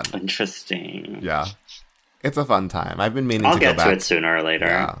it's fun. Interesting. Yeah. It's a fun time. I've been meaning I'll to go back. I'll get to it sooner or later.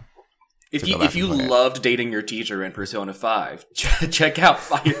 Yeah. If you loved dating your teacher in Persona 5, check out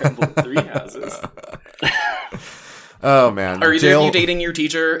Fire Emblem Three Houses. Oh man. Are either of you dating your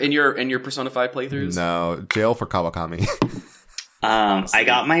teacher in your Persona 5 playthroughs? No. Jail for Kawakami. I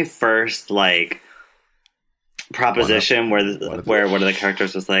got my first like proposition where one of the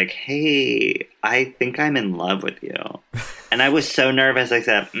characters was like, hey, I think I'm in love with you. And I was so nervous. I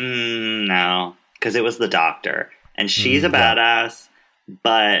said, no, because it was the doctor, and she's a badass.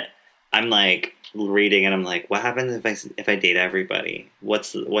 But I'm like reading, and I'm like, what happens if I date everybody?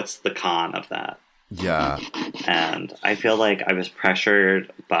 What's the con of that? Yeah. And I feel like I was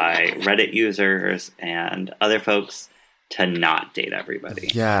pressured by Reddit users and other folks to not date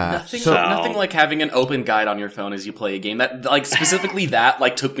everybody. Yeah. Nothing like having an open guide on your phone as you play a game. That like specifically that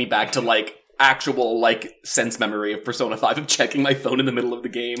like took me back to like actual like sense memory of Persona 5 of checking my phone in the middle of the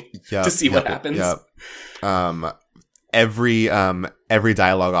game to see what happens. Every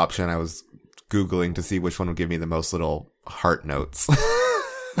dialogue option I was Googling to see which one would give me the most little heart notes.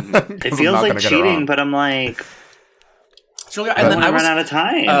 It feels like cheating, but I'm like, it's really, and then I run out of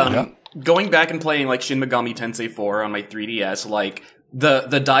time. Going back and playing like Shin Megami Tensei 4 on my 3DS, like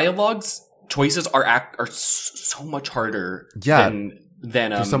the dialogue's choices are so much harder than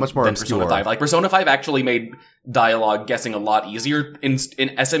so much more obscure. Persona 5. Like Persona 5 actually made dialogue guessing a lot easier. In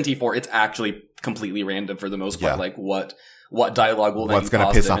SMT4, it's actually completely random for the most part. Like what dialogue will what's going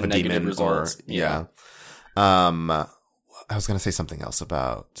to piss off a negative demon results. I was going to say something else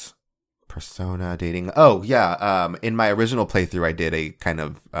about Persona dating. Oh, yeah. In my original playthrough, I did a kind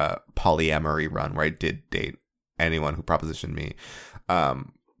of polyamory run where I did date anyone who propositioned me.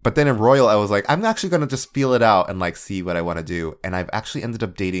 But then in Royal, I was like, I'm actually going to just feel it out and like see what I want to do. And I've actually ended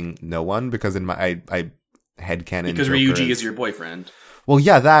up dating no one because in my I headcanon because Ryuji is your boyfriend. Well,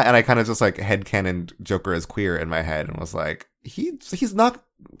 yeah, that, and I kind of just like headcanoned Joker as queer in my head and was like,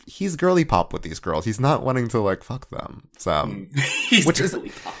 he's girly pop with these girls. He's not wanting to like fuck them. So,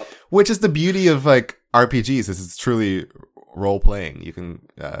 which is the beauty of like RPGs, is it's truly role playing. You can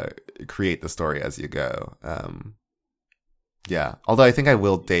create the story as you go. Yeah. Although I think I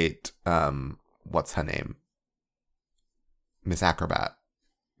will date what's her name? Miss Acrobat.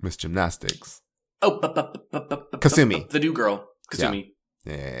 Miss Gymnastics. Oh, Kasumi. The new girl. Kasumi.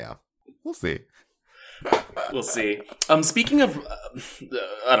 Yeah. We'll see. We'll see. Speaking of,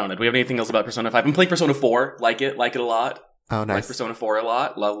 I don't know. Do we have anything else about Persona 5? I'm playing Persona 4. Like it a lot. Oh, nice. Like Persona 4 a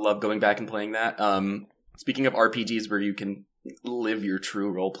lot. Love going back and playing that. Speaking of RPGs where you can live your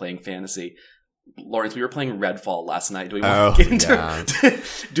true role-playing fantasy, Lawrence, we were playing Redfall last night. Do we want to get into? Yeah.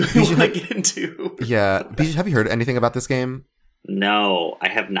 Do we want to get into? Yeah. Bijou, have you heard anything about this game? No, I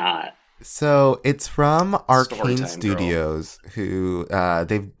have not. So it's from Arcane Storytime, Studios, who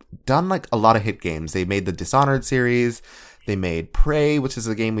they've done like a lot of hit games. They made the Dishonored series. They made Prey, which is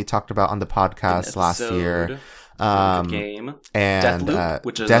a game we talked about on the podcast last year. Game. And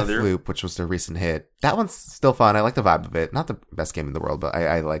Deathloop, which was their recent hit. That one's still fun. I like the vibe of it. Not the best game in the world, but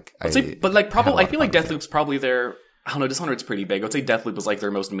I like. I feel like Deathloop's probably their. I don't know. Dishonored's pretty big. I would say Deathloop was like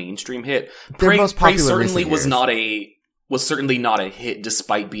their most mainstream hit. Prey certainly was certainly not a hit,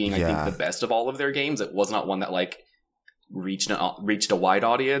 despite being I think the best of all of their games. It was not one that like reached a wide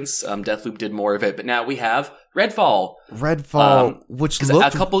audience. Deathloop did more of it, but now we have Redfall, which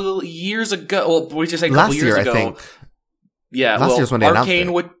looked a couple years ago. Well, we just say a couple years ago. I think. Yeah, last year's when they announced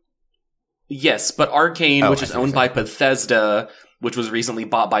it. Yes, but Arcane, which is owned by Bethesda, which was recently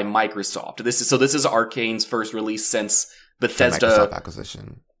bought by Microsoft. This is Arcane's first release since Bethesda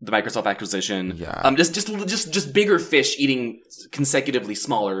the Microsoft acquisition. Yeah. Just bigger fish eating consecutively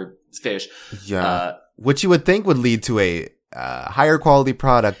smaller fish. Yeah. Which you would think would lead to a higher quality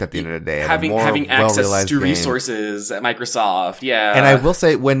product at the end of the day. Having access to resources at Microsoft. Yeah. And I will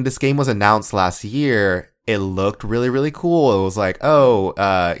say, when this game was announced last year, it looked really, really cool. It was like,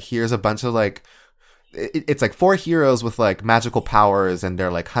 here's a bunch of like, it's like 4 heroes with like magical powers, and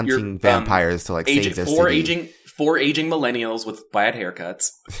they're like hunting vampires to like save their city. Four aging millennials with bad haircuts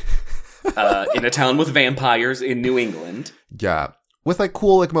in a town with vampires in New England. Yeah. With like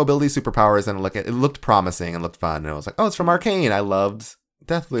cool like mobility superpowers, and like it looked promising and looked fun. And I was like, oh, it's from Arcane. I loved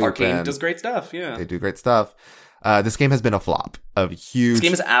Deathloop. Arcane does great stuff. Yeah, they do great stuff. This game has been a flop. This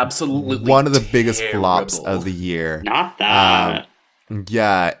game is absolutely one of the biggest flops of the year. Not that.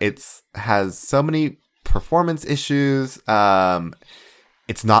 Yeah, has so many performance issues.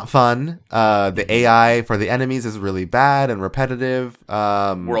 It's not fun. The AI for the enemies is really bad and repetitive.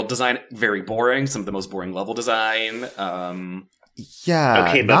 World design very boring. Some of the most boring level design. Yeah.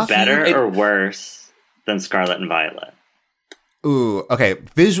 Okay, but better or worse than Scarlet and Violet? Ooh, okay.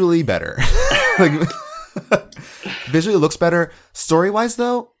 Visually better. Like, visually looks better. Story-wise,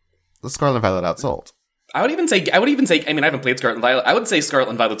 though, the Scarlet and Violet outsold. I would even say. I mean, I haven't played Scarlet and Violet. I would say Scarlet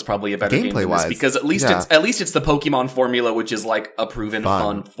and Violet's probably a better game than this, because at least it's the Pokemon formula, which is like a proven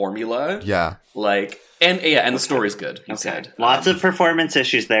fun formula. Yeah. Like, and the story's good. You said lots of performance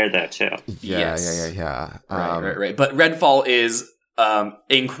issues there, though, too. Yeah. Right. But Redfall is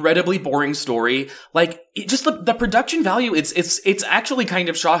incredibly boring story. Like, just the production value. It's actually kind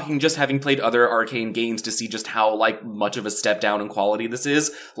of shocking, just having played other Arcane games, to see just how like much of a step down in quality this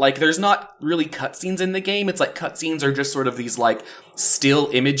is. Like, there's not really cutscenes in the game. It's like cutscenes are just sort of these like still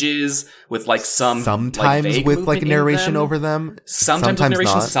images with like sometimes like, with like narration over them. Sometimes with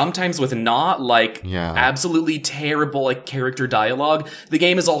narration, not. Sometimes with not. Like, absolutely terrible like character dialogue. The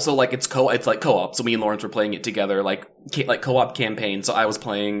game is also like it's like co-op. So me and Lawrence were playing it together, like co-op campaign. So I was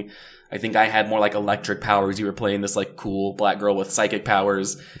playing. I think I had more like electric powers. You were playing this like cool black girl with psychic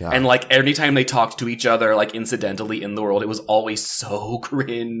powers. Yeah. And like anytime they talked to each other, like incidentally in the world, it was always so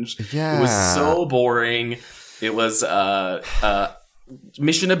cringe. Yeah. It was so boring. It was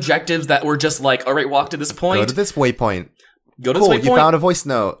mission objectives that were just like, all right, walk to this point. Go to this waypoint. Go to cool, this waypoint. You found a voice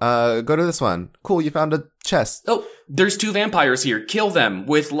note. Go to this one. Cool, you found a chest. Oh, there's 2 vampires here. Kill them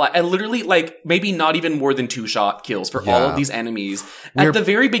with literally like maybe not even more than 2-shot kills for all of these enemies at the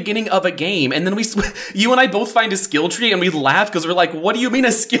very beginning of a game. And then you and I both find a skill tree, and we laugh because we're like, what do you mean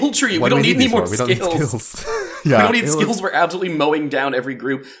a skill tree? We don't need any more skills. We don't need skills. We're absolutely mowing down every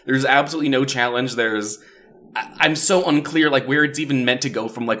group. There's absolutely no challenge. I'm so unclear, like, where it's even meant to go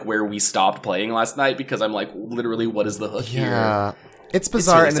from, like, where we stopped playing last night, because I'm like, literally, what is the hook here? It's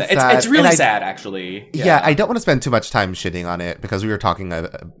bizarre, it's really and it's sad. It's really sad, actually. Yeah, I don't want to spend too much time shitting on it, because we were talking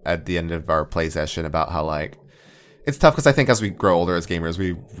at the end of our play session about how, like, it's tough, because I think as we grow older as gamers,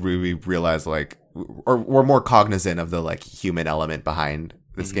 we realize, like, or we're more cognizant of the like human element behind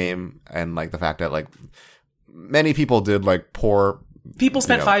this game, and like the fact that like many people did like poor. People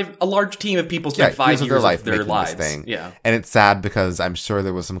spent a large team of people spent 5 years of their lives. Thing. Yeah. And it's sad because I'm sure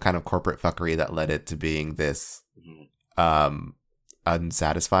there was some kind of corporate fuckery that led it to being this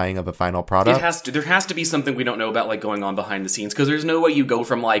unsatisfying of a final product. There has to be something we don't know about like going on behind the scenes, because there's no way you go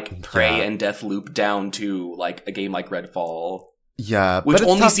from like Prey and Deathloop down to like a game like Redfall. Yeah. Which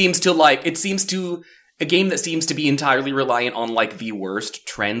only seems to a game that seems to be entirely reliant on like the worst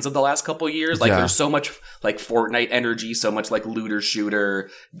trends of the last couple of years. Like there's so much like Fortnite energy, so much like looter shooter,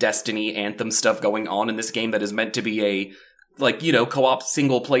 Destiny, Anthem stuff going on in this game that is meant to be a like, you know, co-op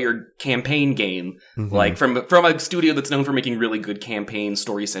single player campaign game. Like from a studio that's known for making really good campaign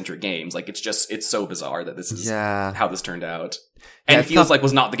story centric games. Like it's so bizarre that this is how this turned out. And it feels like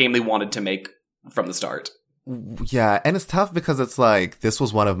was not the game they wanted to make from the start. Yeah, and it's tough because it's like this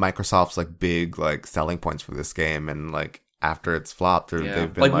was one of Microsoft's like big like selling points for this game, and like after it's flopped,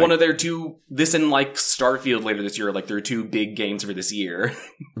 they've been like one of their two. This and like Starfield later this year, like their two big games for this year.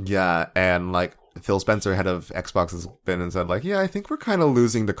 Yeah, and like Phil Spencer, head of Xbox, has been and said like, yeah, I think we're kind of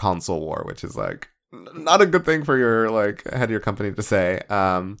losing the console war, which is like not a good thing for your like head of your company to say.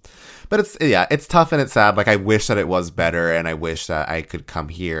 But it's tough and it's sad. Like I wish that it was better, and I wish that I could come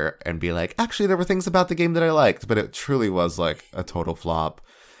here and be like, actually, there were things about the game that I liked, but it truly was like a total flop.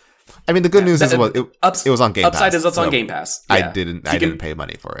 I mean, the good news is it was on Game Pass. Upside is it's on Game Pass. Yeah. I didn't pay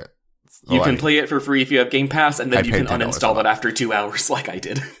money for it. So, you can play it for free if you have Game Pass, and then you can uninstall it after 2 hours, like I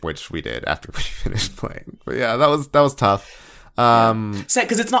did. Which we did after we finished playing. But yeah, that was tough. Sad,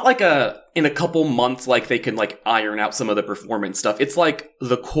 because it's not like in a couple months like they can like iron out some of the performance stuff. It's like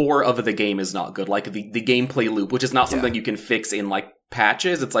the core of the game is not good, like the gameplay loop, which is not something you can fix in like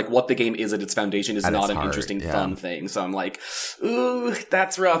patches. It's like what the game is at its foundation is not an interesting fun thing. So I'm like, ooh,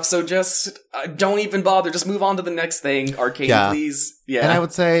 that's rough. So just don't even bother, just move on to the next thing. Arcane, please. Yeah. And I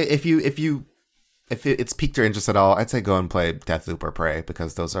would say if it's piqued your interest at all, I'd say go and play Deathloop or Prey,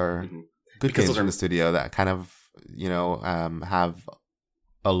 because those are good games from the studio that kind of, you know, have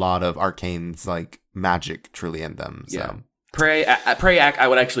a lot of Arcane's like magic truly in them. So. Yeah. Prey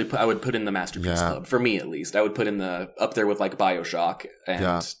I would put in the Masterpiece Club, for me at least. I would put in up there with like BioShock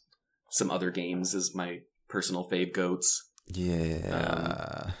and some other games as my personal fave goats.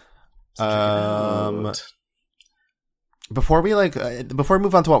 Yeah. Before we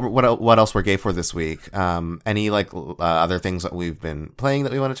move on to what else we're gay for this week, any like other things that we've been playing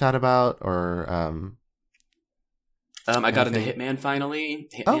that we want to chat about, or I got into Hitman finally.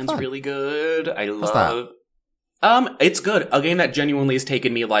 Hitman's really good. I love. It's good. A game that genuinely has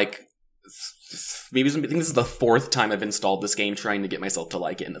taken me like I think this is the 4th time I've installed this game trying to get myself to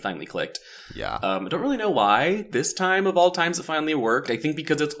like it, and it finally clicked. Yeah. I don't really know why this time of all times it finally worked. I think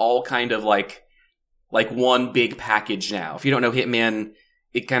because it's all kind of like one big package now. If you don't know Hitman,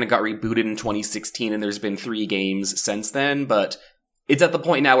 it kind of got rebooted in 2016, and there's been 3 games since then, but it's at the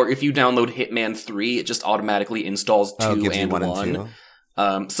point now where if you download Hitman 3, it just automatically installs 2 and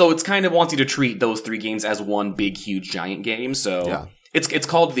 1. So it's kind of wants you to treat those 3 games as one big, huge, giant game. So it's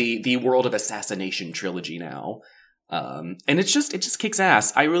called the World of Assassination trilogy now. And it just kicks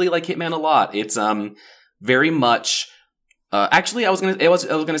ass. I really like Hitman a lot. It's very much actually I was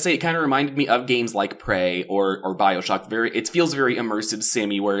gonna say it kind of reminded me of games like Prey or BioShock. It feels very immersive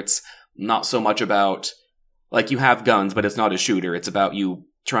simmy, where it's not so much about like you have guns, but it's not a shooter. It's about you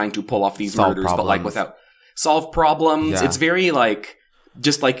trying to pull off these murders, but like without solve problems. Yeah. It's very like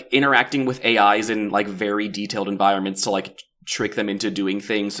just like interacting with AIs in like very detailed environments to like trick them into doing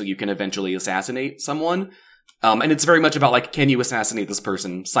things so you can eventually assassinate someone. And it's very much about like, can you assassinate this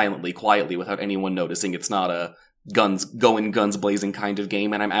person silently, quietly, without anyone noticing? It's not a guns blazing kind of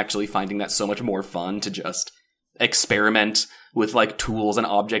game, and I'm actually finding that so much more fun to just experiment with like tools and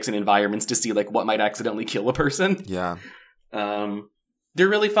objects and environments to see like what might accidentally kill a person. Yeah. They're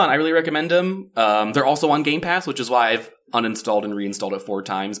really fun. I really recommend them. They're also on Game Pass, which is why I've uninstalled and reinstalled it 4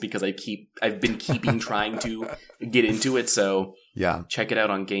 times, because I've been keeping trying to get into it. So check it out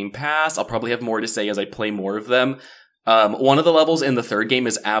on Game Pass. I'll probably have more to say as I play more of them. One of the levels in the 3rd game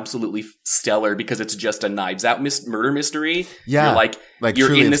is absolutely stellar because it's just a Knives Out murder mystery. Yeah.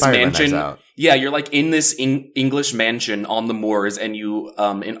 You're in this mansion. Yeah, you're like in this English mansion on the moors, and you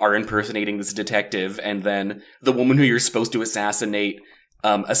are impersonating this detective, and then the woman who you're supposed to assassinate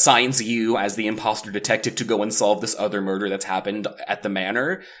assigns you as the imposter detective to go and solve this other murder that's happened at the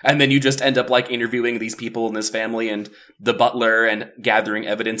manor. And then you just end up like interviewing these people in this family and the butler and gathering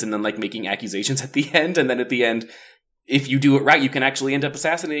evidence and then like making accusations at the end. And then at the end, if you do it right, you can actually end up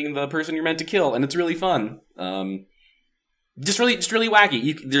assassinating the person you're meant to kill. And it's really fun. just really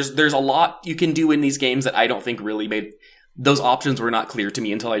wacky. There's a lot you can do in these games that I don't think really made those options were not clear to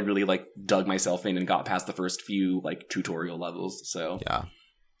me until I really like dug myself in and got past the first few like tutorial levels. So yeah,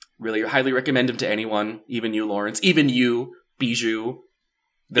 really highly recommend them to anyone, even you, Lawrence, even you, Bijou.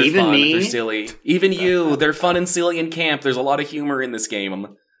 They're even fun. me? They're silly. Even you. They're fun and silly and camp. There's a lot of humor in this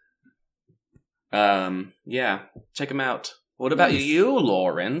game. Yeah, check them out. What about you,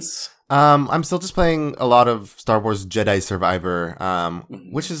 Lawrence? I'm still just playing a lot of Star Wars Jedi Survivor,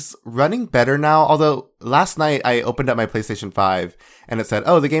 which is running better now. Although last night I opened up my PlayStation 5 and it said,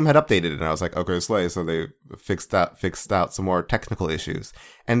 "Oh, the game had updated," and I was like, "Okay, slay!" So they fixed out some more technical issues,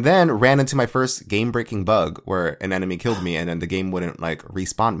 and then ran into my first game-breaking bug where an enemy killed me, and then the game wouldn't like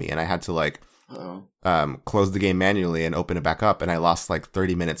respawn me, and I had to like close the game manually and open it back up, and I lost like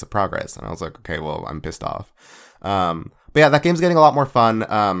 30 minutes of progress, and I was like, "Okay, well, I'm pissed off." But yeah, that game's getting a lot more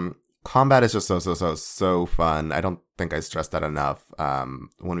fun. Combat is just so fun. I don't think I stressed that enough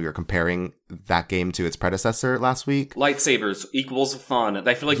when we were comparing that game to its predecessor last week. Lightsabers equals fun.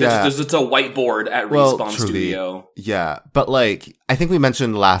 I feel like there's a whiteboard at Respawn Studio. Yeah, but like I think we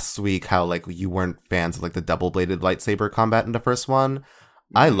mentioned last week how like you weren't fans of like the double-bladed lightsaber combat in the first one.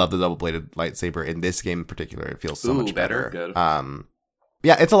 I love the double-bladed lightsaber in this game in particular. It feels so much better. Good.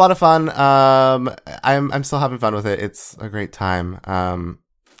 Yeah, it's a lot of fun. I'm still having fun with it. It's a great time.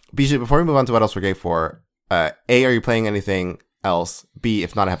 Bijou, before we move on to what else we're gay for, A, are you playing anything else? B,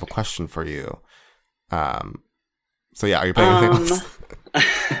 if not, I have a question for you. So yeah, are you playing anything else?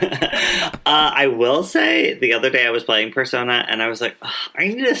 I will say, the other day I was playing Persona, and I was like, I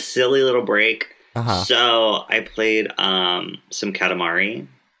need a silly little break. So I played some Katamari.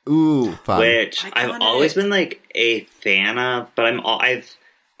 Ooh, fun. Which I've always been like a fan of, but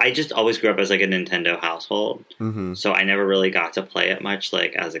I just always grew up as like a Nintendo household, so I never really got to play it much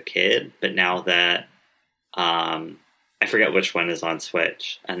like as a kid. But now that I forget which one is on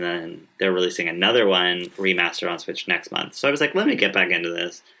Switch, and then they're releasing another one remastered on Switch next month, so I was like, let me get back into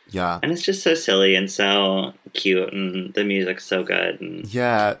this. Yeah, and it's just so silly and so cute, and the music's so good. And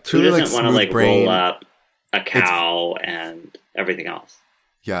yeah, who doesn't want to like roll up a cow and everything else?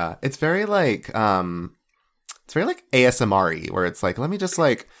 Yeah, it's very like ASMR-y, where it's like, let me just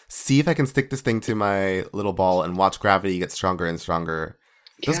like see if I can stick this thing to my little ball and watch gravity get stronger and stronger.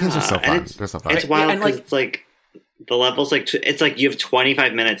 Those games are so fun. They're so fun. It's wild because it's like the levels like it's like you have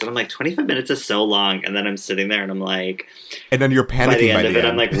 25 minutes, and I'm like 25 minutes is so long, and then I'm sitting there and I'm like, and then you're panicking by the end of it.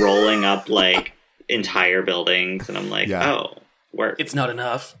 I'm like rolling up like entire buildings, and I'm like, oh, work. It's not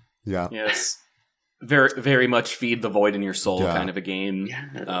enough. Yeah. Yes. Very, very much feed the void in your soul kind of a game.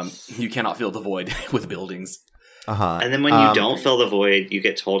 Yes. You cannot fill the void with buildings. And then when you don't fill the void, you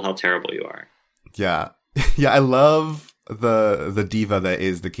get told how terrible you are. Yeah. Yeah, I love the diva that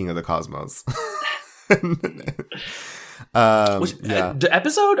is the king of the cosmos. The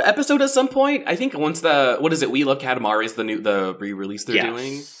episode at some point, I think once We Love Katamari is the re-release they're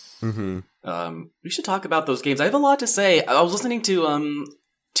doing. We should talk about those games. I have a lot to say. I was listening to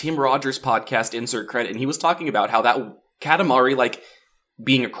Tim Rogers' podcast, Insert Credit, and he was talking about how that Katamari, like,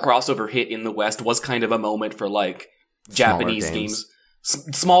 being a crossover hit in the West was kind of a moment for, like, Japanese games.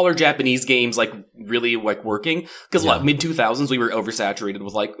 Smaller Japanese games, like, really, like, working. Because, mid-2000s, we were oversaturated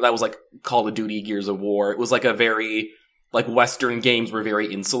with, like, that was, like, Call of Duty, Gears of War. It was, like, a very, like, Western games were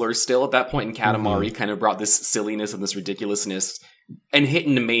very insular still at that point, and Katamari kind of brought this silliness and this ridiculousness and hit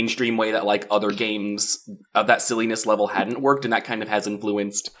in a mainstream way that, like, other games of that silliness level hadn't worked, and that kind of has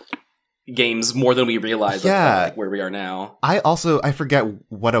influenced games more than we realize like, where we are now. I forget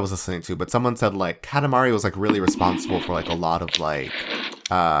what I was listening to, but someone said, like, Katamari was, like, really responsible for, like, a lot of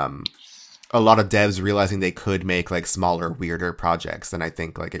devs realizing they could make, like, smaller, weirder projects, and I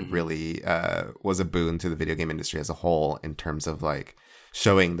think, like, it really was a boon to the video game industry as a whole in terms of, like,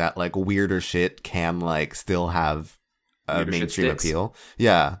 showing that, like, weirder shit can, like, still have mainstream appeal.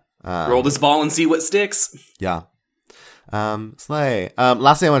 Yeah. Roll this ball and see what sticks. Yeah. Slay.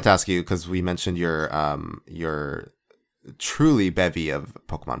 Last thing I wanted to ask you, because we mentioned your truly bevy of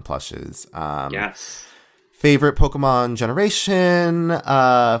Pokemon plushes. Yes. Favorite Pokemon generation?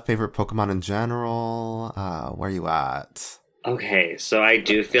 Favorite Pokemon in general? Where are you at? Okay, so I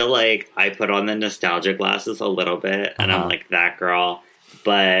do feel like I put on the nostalgia glasses a little bit, and I'm like that girl.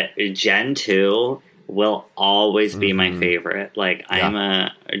 But Gen 2 will always be my favorite. Like, I'm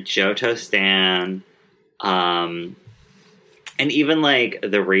a Johto stan. And even, like,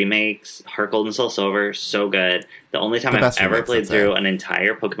 the remakes, Heart Gold and Soul Silver, so good. The only time I've ever played through an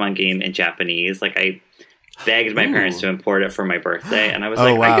entire Pokemon game in Japanese, like, I begged my parents to import it for my birthday, and I was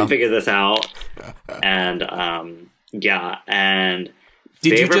I can figure this out. And, and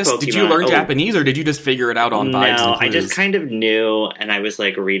Did you learn Pokemon- Japanese, or did you just figure it out on vibes? No, and I just clues? kind of knew, and I was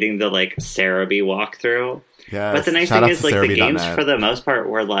like reading the like Cerebi walkthrough. Yes. But the nice Shout thing out is to like the games Cerebi.net. for the most part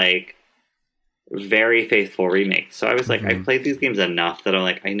were like very faithful remakes. So I was like, I've played these games enough that I'm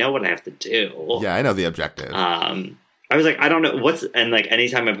like, I know what I have to do. Yeah, I know the objective. I was like, I don't know and like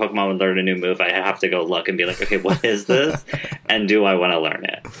anytime a Pokemon would learn a new move, I have to go look and be like, okay, what is this? And do I want to learn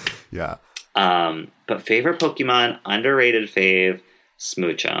it? Yeah. But favorite Pokemon, underrated fave,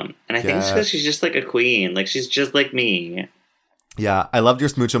 Smoochum. And I think it's because she's just like a queen. Like, she's just like me. Yeah, I loved your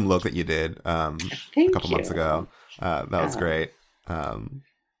Smoochum look that you did a couple you. months ago. That was great.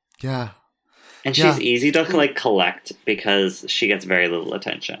 Yeah. And she's easy to like collect because she gets very little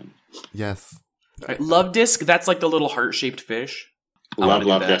attention. Yes. Right, Love Disc, that's like the little heart-shaped fish.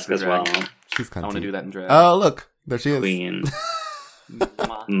 Love Disc as well. She's kind I of want to do that in drag. Oh, look. There she is. Queen.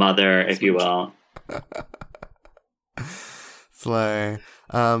 Mother, if you will. Slay.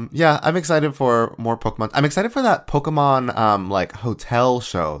 Yeah, I'm excited for more Pokemon. I'm excited for that Pokemon like hotel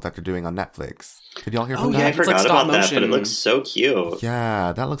show that they're doing on Netflix. Did y'all hear about Oh, that? yeah, I It's like forgot stop about that, but it motion. looks so cute.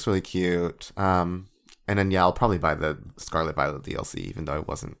 Yeah, that looks really cute. And then I'll probably buy the Scarlet Violet DLC, even though I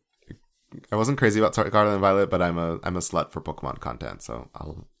wasn't crazy about Scarlet and Violet, but I'm a slut for Pokemon content, so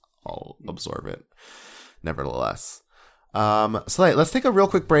I'll absorb it. Nevertheless. So let's take a real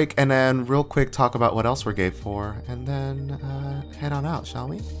quick break and then real quick talk about what else we're gay for, and then head on out, shall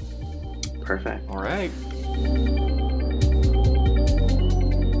we? Perfect. All right.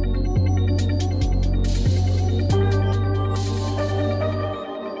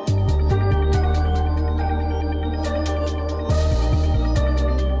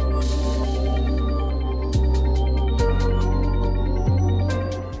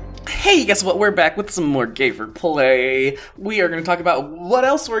 Hey, guess what? We're back with some more Gay for Play. We are going to talk about what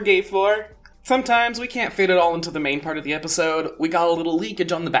else we're gay for. Sometimes we can't fit it all into the main part of the episode. We got a little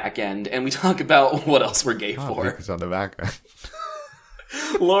leakage on the back end, and we talk about what else we're gay for. Leakage on the back end.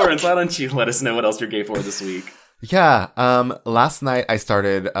 Lawrence, why don't you let us know what else you're gay for this week? Yeah. Last night I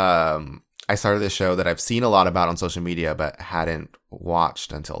started a show that I've seen a lot about on social media, but hadn't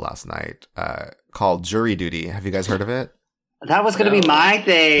watched until last night. Called Jury Duty. Have you guys heard of it? That was going to be my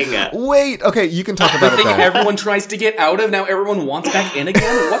thing. Wait. Okay, you can talk about The it thing then. everyone tries to get out of, now everyone wants back in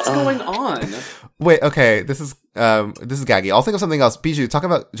again? What's going on? Wait. Okay. This is gaggy. I'll think of something else. Bijou, talk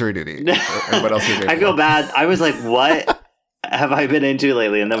about Jury Duty. Or what else you're gay I feel for. bad. I was like, what have I been into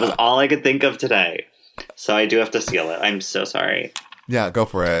lately? And that was all I could think of today. So I do have to steal it. I'm so sorry. Yeah, go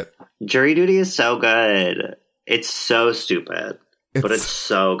for it. Jury Duty is so good. It's so stupid, but it's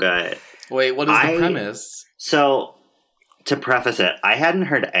so good. Wait, what is the premise? So, to preface it, I hadn't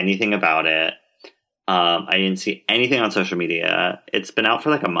heard anything about it. I didn't see anything on social media. It's been out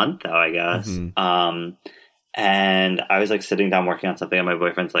for like a month, though, I guess. Mm-hmm. And I was like sitting down working on something, and my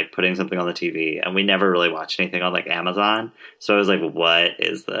boyfriend's like putting something on the TV, and we never really watched anything on like Amazon. So I was like, what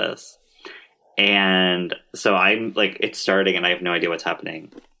is this? And so I'm like, it's starting, and I have no idea what's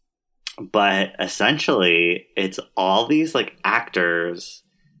happening. But essentially, it's all these like actors.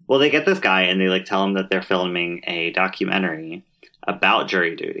 Well, they get this guy and they like tell him that they're filming a documentary about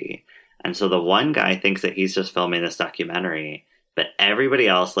jury duty. And so the one guy thinks that he's just filming this documentary, but everybody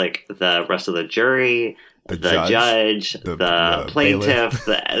else, like the rest of the jury, the judge, the plaintiff,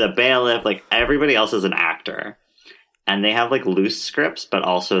 the bailiff, like everybody else is an actor. And they have like loose scripts, but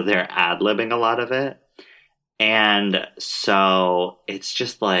also they're ad-libbing a lot of it. And so it's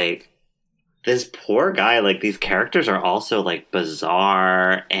just like, this poor guy, like these characters are also like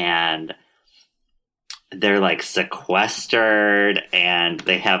bizarre, and they're like sequestered, and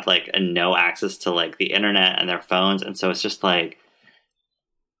they have like no access to like the internet and their phones. And so it's just like,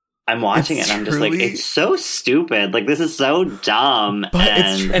 I'm watching it and I'm just like, it's so stupid. Like, this is so dumb. But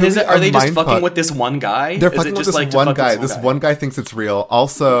are they just fucking with this one guy? They're fucking with this one guy. This one guy thinks it's real.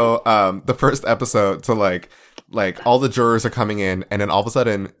 Also, the first episode, so like all the jurors are coming in, and then all of a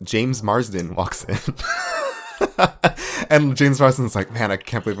sudden James Marsden walks in. And James Marsden's like, man, I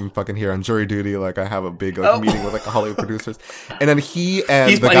can't believe I'm fucking here on jury duty. Like, I have a big meeting with like the Hollywood producers. And then he's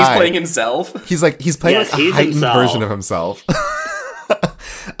playing himself. He's playing like a heightened version of himself.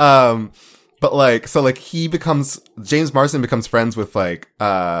 But like, so like James Marsden becomes friends with like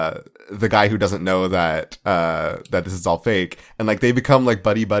the guy who doesn't know that that this is all fake, and like they become like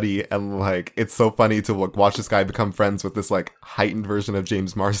buddy, and like it's so funny to watch this guy become friends with this like heightened version of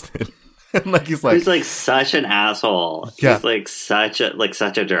James Marsden. And like he's like such an asshole. Yeah. He's like such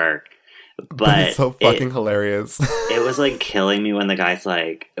a jerk. But it's so fucking hilarious. It was like killing me when the guys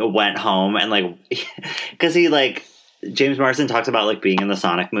like went home and like, because he like, James Marsden talks about like being in the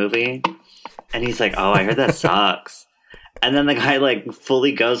Sonic movie, and he's like, oh, I heard that sucks. And then the guy like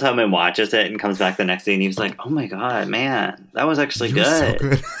fully goes home and watches it and comes back the next day and he's like, "Oh my god, man, that was actually good." So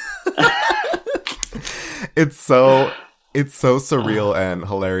good. It's so surreal and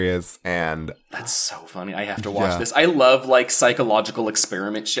hilarious, and that's so funny. I have to watch this. I love like psychological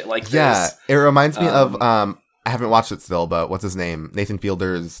experiment shit like this. Yeah, it reminds me of I haven't watched it still, but what's his name? Nathan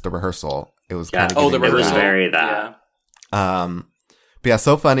Fielder's The Rehearsal. It was kind of The Rehearsal. It was very that. Yeah. But yeah,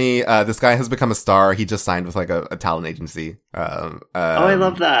 so funny. This guy has become a star. He just signed with like a talent agency. I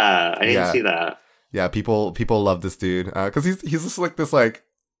love that. I didn't see that. Yeah, people love this dude because he's just like this like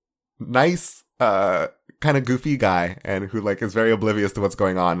nice kind of goofy guy, and who like is very oblivious to what's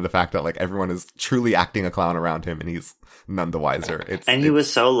going on, and the fact that like everyone is truly acting a clown around him, and he's none the wiser. He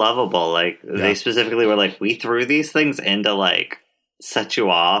was so lovable. Like they specifically were like, we threw these things in to like set you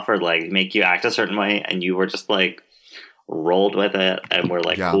off or like make you act a certain way, and you were just like rolled with it, and we're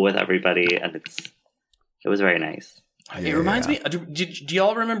like cool with everybody, and it was very nice. It reminds me. Do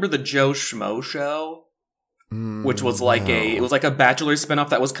y'all remember the Joe Schmo show? Which was like it was like a Bachelor spinoff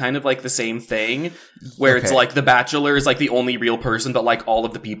that was kind of like the same thing, where it's like the Bachelor is like the only real person, but like all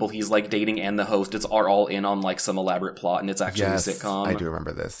of the people he's like dating and the host are all in on like some elaborate plot, and it's actually a sitcom. I do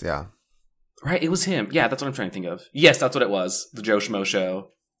remember this, yeah. Right, it was him. Yeah, that's what I'm trying to think of. Yes, that's what it was. The Joe Schmo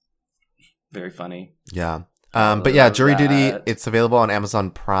show. Very funny. Yeah. But yeah, Jury Duty, it's available on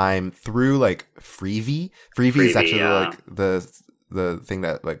Amazon Prime through like Freevee. Freevee is actually like the thing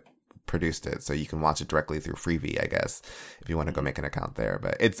that like produced it, so you can watch it directly through Freevee, I guess, if you want to go make an account there.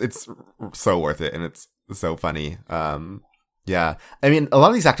 But it's so worth it, and it's so funny. Yeah, I mean, a lot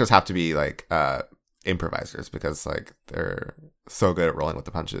of these actors have to be like improvisers because like they're so good at rolling with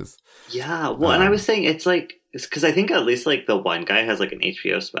the punches. Yeah, well, and I was saying it's because I think at least like the one guy has like an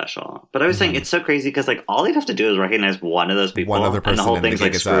HBO special, but I was saying it's so crazy because like all you'd have to do is recognize one of those people, one other person, and the whole thing's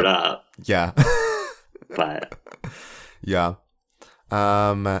like screwed up. Yeah, but yeah.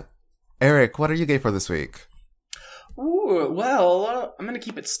 Eric, what are you gay for this week? Ooh, well, I'm going to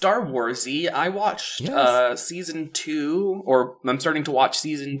keep it Star Wars-y. I watched season 2, or I'm starting to watch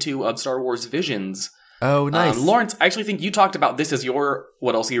season 2 of Star Wars Visions. Oh, nice. Lawrence, I actually think you talked about this as your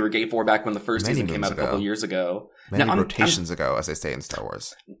what else you were gay for back when the first season came out a couple years ago. Many rotations ago, as they say in Star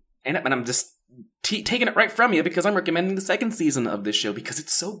Wars. And I'm just taking it right from you because I'm recommending the second season of this show because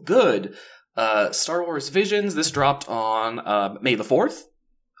it's so good. Star Wars Visions, this dropped on May the 4th.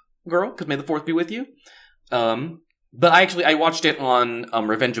 Girl, because May the 4th be with you. But I watched it on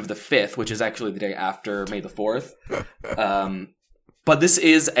Revenge of the 5th, which is actually the day after May the 4th. But this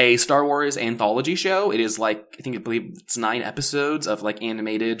is a Star Wars anthology show. It is like, I believe it's 9 episodes of like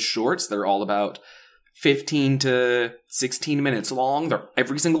animated shorts. They're all about 15 to 16 minutes long.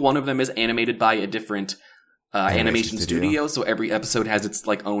 Every single one of them is animated by a different animation studio. So every episode has its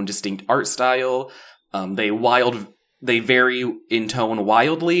like own distinct art style. They vary in tone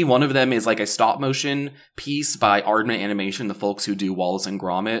wildly. One of them is like a stop motion piece by Aardman Animation, the folks who do Wallace and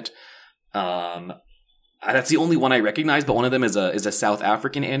Gromit. That's the only one I recognize, but one of them is a South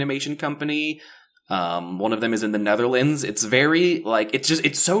African animation company. One of them is in the Netherlands. It's very like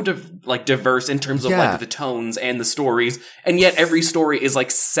it's so diverse in terms of like the tones and the stories, and yet every story is like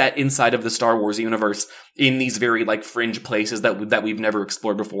set inside of the Star Wars universe in these very like fringe places that we've never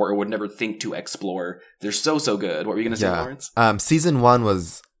explored before or would never think to explore. They're so good. What were you gonna say, Lawrence? Season 1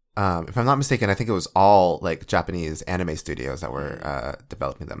 was, if I'm not mistaken, I think it was all like Japanese anime studios that were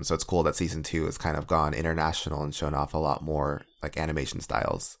developing them. So it's cool that season 2 has kind of gone international and shown off a lot more like animation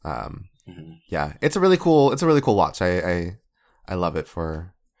styles. Yeah, it's a really cool watch. I love it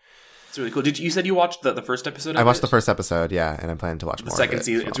for. It's really cool. You said you watched the first episode? I watched the first episode, yeah, and I'm planning to watch more. The second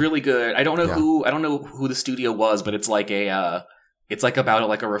season, it's really good. I don't know who the studio was, but it's like it's like about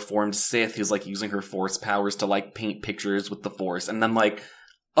like a reformed Sith who's like using her Force powers to like paint pictures with the Force, and then like,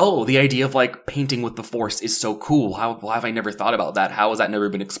 oh, the idea of like painting with the Force is so cool. How have I never thought about that? How has that never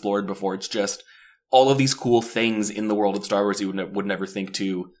been explored before? It's just all of these cool things in the world of Star Wars you would never think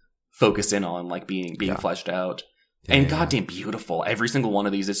to focus in on, like being fleshed out. Goddamn beautiful. Every single one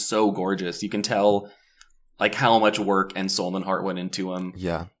of these is so gorgeous. You can tell like how much work and soul and heart went into them.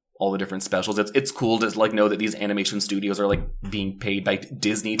 Yeah. All the different specials. It's cool to like know that these animation studios are like being paid by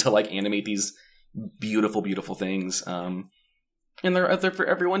Disney to like animate these beautiful, beautiful things. And they're out there for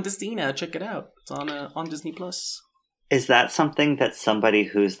everyone to see now. Check it out. It's on Disney Plus. Is that something that somebody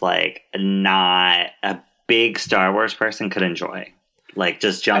who's like not a big Star Wars person could enjoy? Like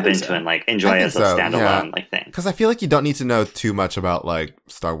just jump into and like enjoy as a standalone like thing. Because I feel like you don't need to know too much about like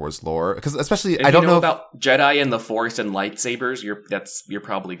Star Wars lore. Because especially if I don't know about Jedi and the Force and lightsabers. You're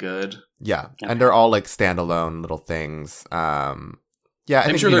probably good. Yeah, and they're all like standalone little things. Yeah,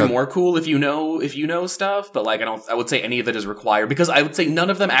 I'm sure they're more cool if you know stuff, but like I would say any of it is required because I would say none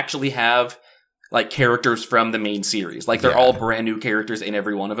of them actually have like characters from the main series. Like they're all brand new characters in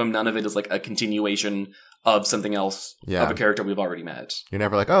every one of them. None of it is like a continuation of something else of a character we've already met. You're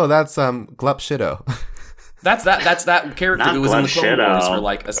never like, oh, that's Glup Shido. That's that character Not who was in the Clone Gleb Wars Shido. for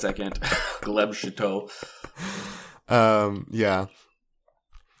like a second. Gleb Shido. Yeah.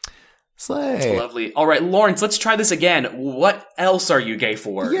 It's Slay. lovely. All right, Lawrence, let's try this again. What else are you gay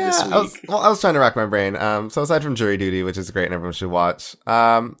for this week? I was trying to rack my brain. So aside from Jury Duty, which is great and everyone should watch,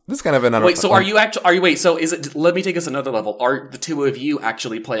 this is kind of an Wait, so is it, let me take us another level. Are the two of you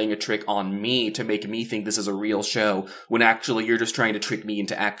actually playing a trick on me to make me think this is a real show when actually you're just trying to trick me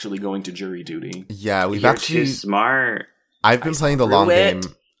into actually going to jury duty? Yeah, we've You're actually... too smart. I've been playing the long it.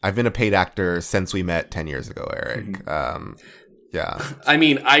 game. I've been a paid actor since we met 10 years ago, Eric. Yeah. I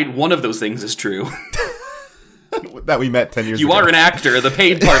mean, one of those things is true. That we met 10 years ago. You are an actor. The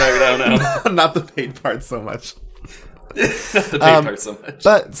paid part, I don't know. Not the paid part so much. Not the paid part so much.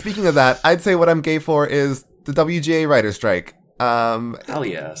 But speaking of that, I'd say what I'm gay for is the WGA writer's strike. Hell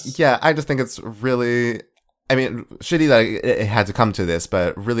yes. Yeah, I just think it's really... I mean, shitty that it had to come to this,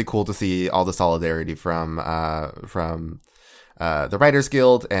 but really cool to see all the solidarity from the Writers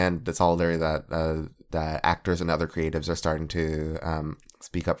Guild and the solidarity that actors and other creatives are starting to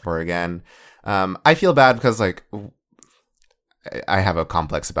speak up for again. I feel bad because like I have a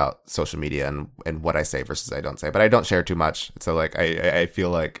complex about social media and what I say versus I don't say, but I don't share too much. So like I feel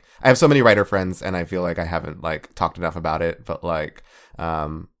like I have so many writer friends and I feel like I haven't like talked enough about it. But like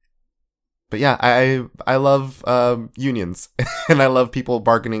but yeah, I love unions and I love people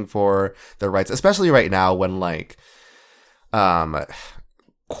bargaining for their rights, especially right now when like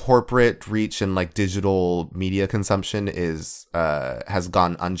corporate reach and like digital media consumption is has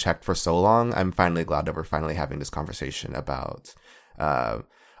gone unchecked for so long. I'm finally glad that we're finally having this conversation about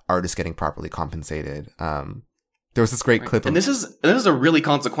artists getting properly compensated. There was this great clip, and this is a really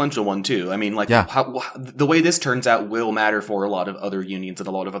consequential one too. I mean, like how the way this turns out will matter for a lot of other unions and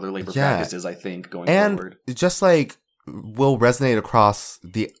a lot of other labor practices. I think going forward, just like will resonate across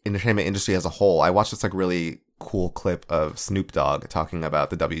the entertainment industry as a whole. I watched this like really cool clip of Snoop Dogg talking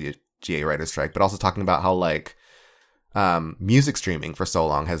about the WGA writer's strike, but also talking about how like music streaming for so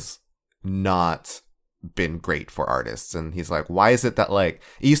long has not been great for artists. And he's like, why is it that like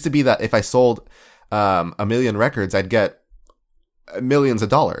it used to be that if I sold 1 million records, I'd get millions of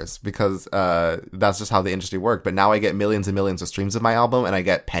dollars because that's just how the industry worked. But now I get millions and millions of streams of my album and I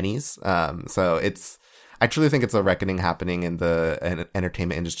get pennies. So I truly think it's a reckoning happening in the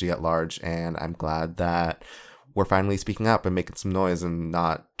entertainment industry at large, and I'm glad that we're finally speaking up and making some noise and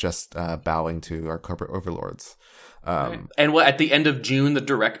not just bowing to our corporate overlords. Right. And at the end of June, the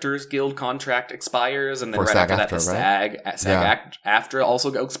Directors Guild contract expires, and then right after that, the SAG-AFTRA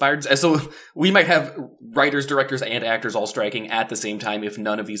also expired. So we might have writers, directors, and actors all striking at the same time if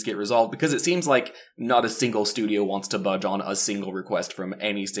none of these get resolved, because it seems like not a single studio wants to budge on a single request from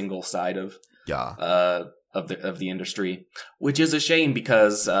any single side of the industry, which is a shame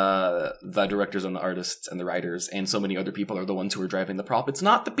because the directors and the artists and the writers and so many other people are the ones who are driving the profits,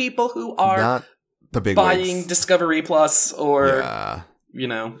 not the people who are not the big buying wigs. Discovery Plus or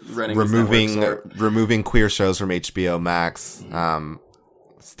running removing queer shows from HBO Max.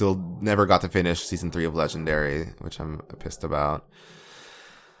 Still never got to finish season 3 of Legendary, which I'm pissed about.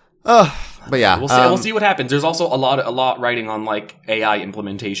 But yeah, we'll see what happens. There's also a lot writing on like AI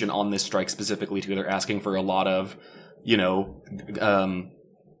implementation on this strike specifically too. They're asking for a lot of, I don't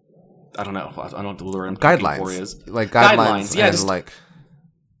know what the word I'm guidelines for is. Like guidelines, yeah, and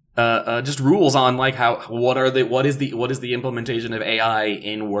just rules on like what is the implementation of AI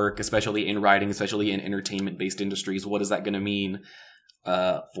in work, especially in writing, especially in entertainment based industries. What is that going to mean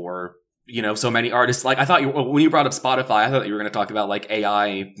for so many artists? Like I thought when you brought up Spotify, I thought you were going to talk about like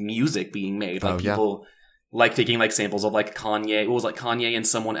AI music being made, like people like taking like samples of like Kanye. It was like Kanye and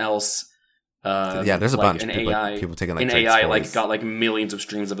someone else. There's a bunch of people taking like AI like got like millions of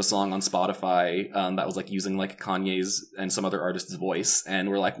streams of a song on Spotify that was like using like Kanye's and some other artist's voice, and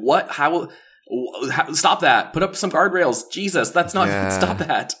we're like, what? How stop that? Put up some guardrails. Jesus, that's not stop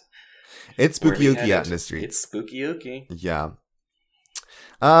that. It's spooky-ooky industry. It's spooky-ooky. Yeah.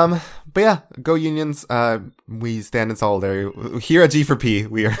 But yeah, go unions. We stand in solidarity here at G4P.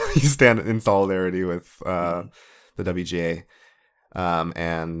 We stand in solidarity with the WGA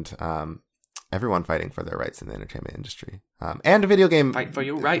and everyone fighting for their rights in the entertainment industry and the video game. Fight for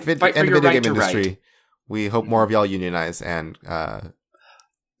your right. Fight for your right to industry. Right. We hope more of y'all unionize and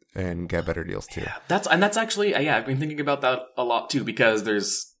get better deals too. Yeah, that's actually I've been thinking about that a lot too, because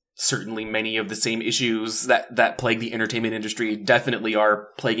there's certainly many of the same issues that plague the entertainment industry definitely are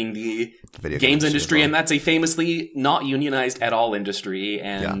plaguing the video games industry, well. and that's a famously not unionized at all industry.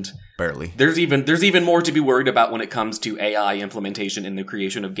 And barely. There's even more to be worried about when it comes to AI implementation in the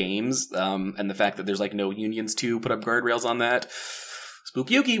creation of games, and the fact that there's like no unions to put up guardrails on that.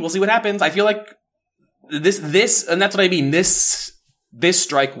 Spookyuki, we'll see what happens. I feel like this, and that's what I mean. This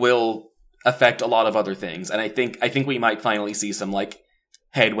strike will affect a lot of other things, and I think we might finally see some like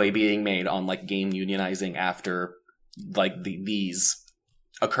headway being made on like game unionizing after like these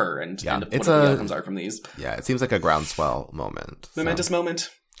occur and what the outcomes are from these. Yeah, it seems like a groundswell moment. Momentous moment.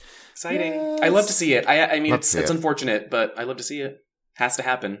 Exciting. Yes. I love to see it. I mean, it's unfortunate, but I love to see it. Has to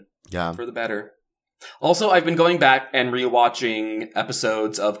happen. Yeah. For the better. Also, I've been going back and rewatching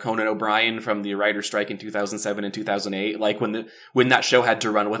episodes of Conan O'Brien from the writer's strike in 2007 and 2008, like when that show had to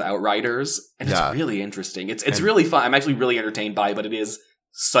run without writers, and it's really interesting. It's really fun. I'm actually really entertained by it, but it is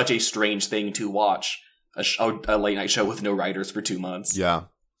such a strange thing to watch a late night show with no writers for 2 months. Yeah,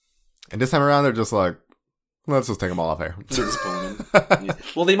 and this time around they're just like, let's just take them all off air. They're just pulling them.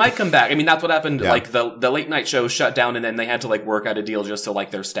 Well, they might come back. I mean, that's what happened. Yeah. Like the late night show shut down, and then they had to like work out a deal just so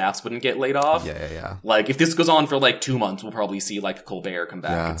like their staffs wouldn't get laid off. Yeah. Like if this goes on for like 2 months, we'll probably see like Colbert come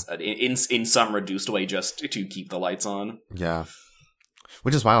back in some reduced way just to keep the lights on. Yeah,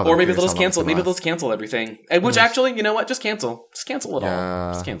 which is wild. Or maybe they'll just cancel. Maybe they'll just cancel everything. Which actually, you know what? Just cancel. Just cancel it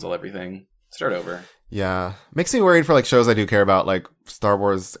all. Just cancel everything. Start over. Yeah, makes me worried for like shows I do care about, like Star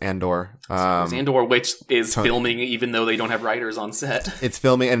Wars Andor. Andor, which is filming even though they don't have writers on set. It's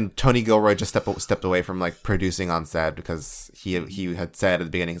filming, and Tony Gilroy just stepped away from like producing on set because he had said at the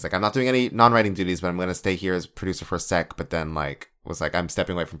beginning, he's like, I'm not doing any non-writing duties, but I'm going to stay here as producer for a sec. But then like was like, I'm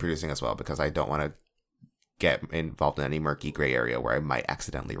stepping away from producing as well because I don't want to get involved in any murky gray area where I might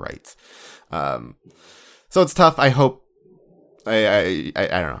accidentally write. So it's tough. I hope. I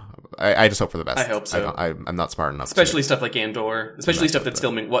don't know. I just hope for the best. I hope so. I'm not smart enough. Especially stuff like Andor. Especially stuff that's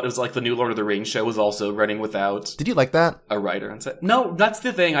filming. What was like the new Lord of the Rings show was also running without. Did you like that? A writer on set? No, that's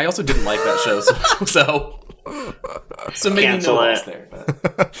the thing. I also didn't like that show. So maybe cancel no it. loss there.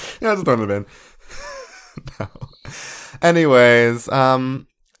 But. Yeah, just throw it in. No. Anyways,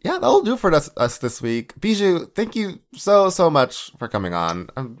 that'll do for us this week. Bijou, thank you so much for coming on.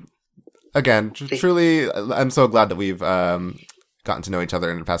 Again, truly, I'm so glad that we've gotten to know each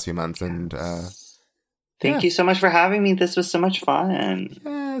other in the past few months. And thank you so much for having me. This was so much fun.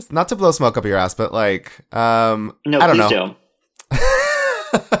 Yes, not to blow smoke up your ass, but like, no, I don't know. Do.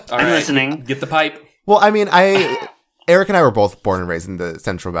 I'm listening. Get the pipe. Well, I mean, Eric and I were both born and raised in the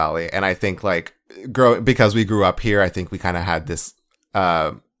Central Valley, and I think like because we grew up here, I think we kind of had this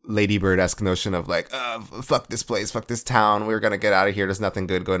Lady Bird-esque notion of like, fuck this place, fuck this town, we're gonna get out of here, there's nothing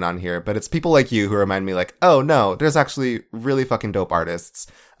good going on here. But it's people like you who remind me like, oh no, there's actually really fucking dope artists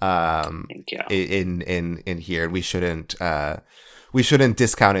in here, and we shouldn't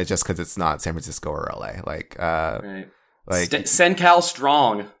discount it just because it's not San Francisco or LA. Like right. Like SenCal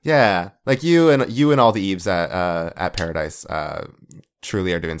strong. Yeah. Like you and all the Eves at Paradise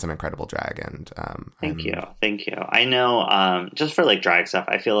truly are doing some incredible drag, and thank you. I know just for like drag stuff,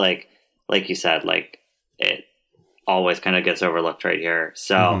 I feel like you said, like it always kind of gets overlooked right here.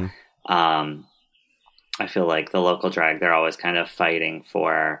 So I feel like the local drag, they're always kind of fighting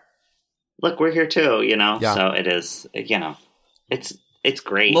for, look, we're here too, you know. So it is, you know, it's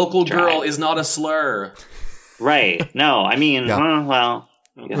great. Local drag. girl is not a slur. Right. No, I mean, well,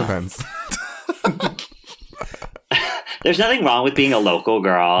 you know. Depends. There's nothing wrong with being a local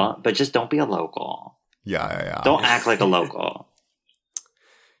girl, but just don't be a local. Yeah. Don't act like a local.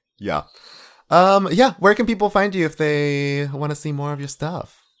 Yeah. Where can people find you if they want to see more of your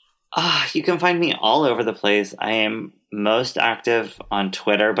stuff? You can find me all over the place. I am most active on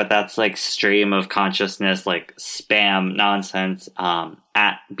Twitter, but that's like stream of consciousness, like spam nonsense,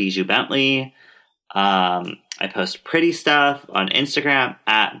 at Bijou Bentley. I post pretty stuff on Instagram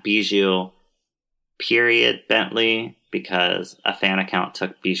at Bijou Bentley, because a fan account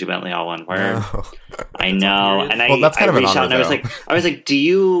took Bijou Bentley, all one word. No. I know. And that's kind I of reached out and though. I was like, do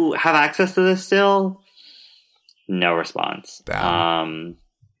you have access to this still? No response. Damn.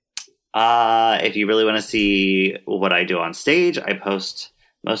 If you really want to see what I do on stage, I post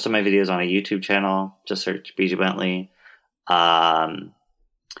most of my videos on a YouTube channel. Just search Bijou Bentley.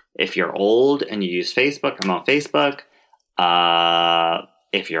 If you're old and you use Facebook, I'm on Facebook.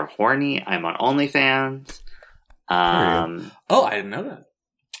 If you're horny, I'm on OnlyFans. I didn't know that.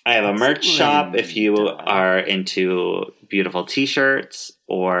 I have a merch shop if you are into beautiful t-shirts,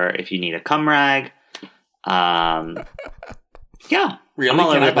 or if you need a cum rag. Yeah. Really?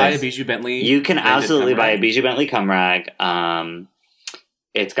 Can I buy a Bijou Bentley? You can absolutely buy a Bijou Bentley cum rag.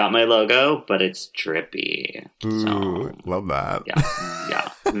 It's got my logo, but it's drippy. Ooh, love that. Yeah.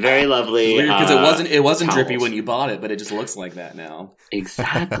 Very lovely. Because it wasn't towels. drippy when you bought it, but it just looks like that now.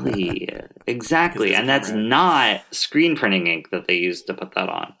 Exactly. And that's camera. not screen printing ink that they used to put that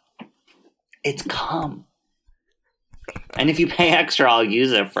on. It's cum. And if you pay extra, I'll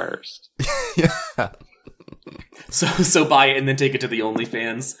use it first. Yeah. So buy it and then take it to the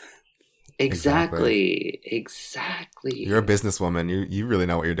OnlyFans. Exactly. You're a businesswoman. You really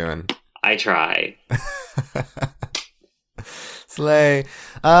know what you're doing. I try. Slay.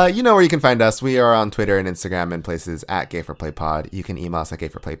 You know where you can find us. We are on Twitter and Instagram and places at Gay4PlayPod. You can email us at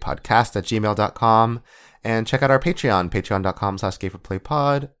gayforplaypodcast@gmail.com and check out our Patreon,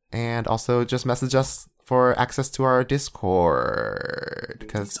 patreon.com/gayforplaypod, and also just message us for access to our Discord.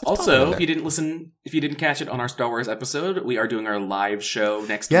 Because also, if you didn't catch it on our Star Wars episode, we are doing our live show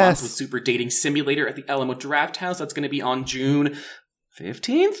next month with Super Dating Simulator at the Alamo Draft House. That's going to be on June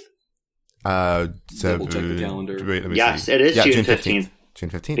 15th. So we'll check the calendar. Wait, let me Yes, see. it is June 15th. June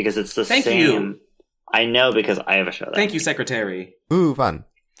 15th. Because it's the Thank same. you. I know because I have a show there. Thank you, Secretary. Ooh, fun.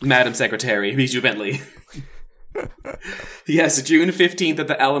 Madam Secretary, Bijou Bentley. Yes, June 15th at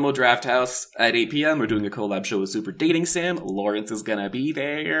the Alamo Draft House at 8 p.m. We're doing a collab show with Super Dating Sim. Lawrence is going to be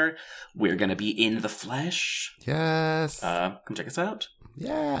there. We're going to be in the flesh. Yes. Come check us out.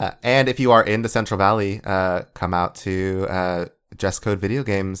 Yeah. And if you are in the Central Valley, come out to Dress Code Video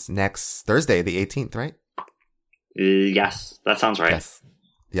Games next Thursday, the 18th, right? Yes, that sounds right. Yes.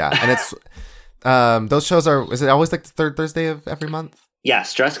 Yeah. And it's those shows is it always like the third Thursday of every month?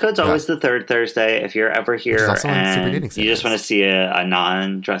 Yes, dress code's always the third Thursday. If you're ever here and you just want to see a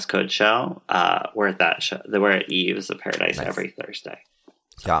non-dress code show, we're at that show. We're at Eve's of Paradise every Thursday.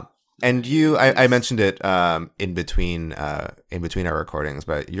 Yeah, and I mentioned it in between our recordings,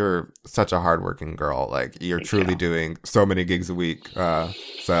 but you're such a hardworking girl. Like you're truly doing so many gigs a week.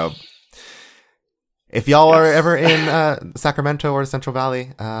 So if y'all are ever in Sacramento or Central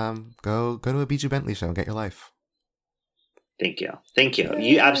Valley, go to a Bijou Bentley show and get your life. Thank you. Yes.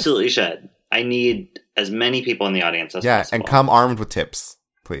 You absolutely should. I need as many people in the audience as possible. And come armed with tips,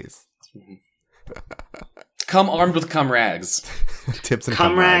 please. Come armed with cum rags. Tips and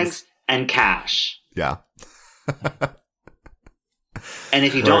cum rags and cash. Yeah. And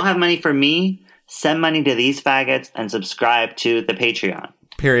if you don't have money for me, send money to these faggots and subscribe to the Patreon.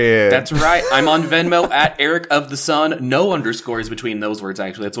 Period. That's right. I'm on Venmo at Eric of the Sun. No underscores between those words,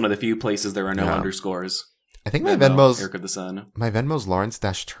 actually. That's one of the few places there are no underscores. I think my Venmo's Eric of the Sun. My Venmo's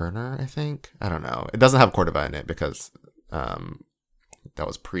Lawrence-Turner, I think. I don't know. It doesn't have Cordova in it because that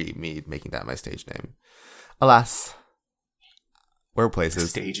was pre me making that my stage name. Alas. We're places.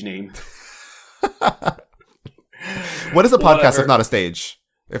 Stage name. What is a podcast if not a stage?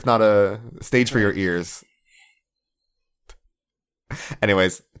 If not a stage for your ears?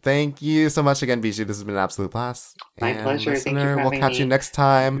 Anyways, thank you so much again, Bijou. This has been an absolute blast. My pleasure. Thank you for We'll having catch me. you next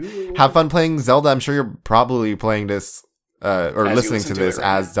time. Have fun playing Zelda. I'm sure you're probably playing this or listening to this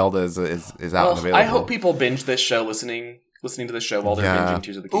as Zelda is out and available. I hope people binge this show listening to the show while they're binging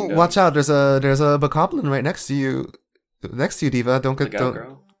Tears of the Kingdom. Ooh, watch out! There's a bokoblin right next to you. Diva. Don't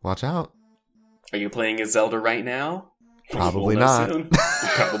girl. Watch out. Are you playing as Zelda right now? Probably not.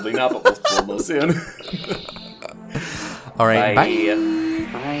 Probably not, but we'll know soon. All right, bye.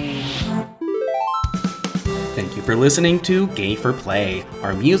 Thank you for listening to Gay for Play.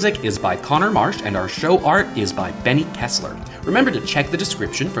 Our music is by Connor Marsh and our show art is by Benny Kessler. Remember to check the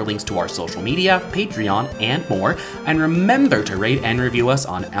description for links to our social media, Patreon, and more. And remember to rate and review us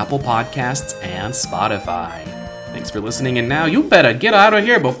on Apple Podcasts and Spotify. Thanks for listening, and now you better get out of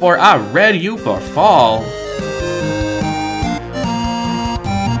here before I read you for fall.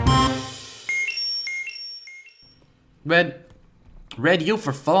 Read you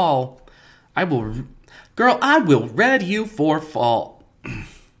for fall. I will read you for fall.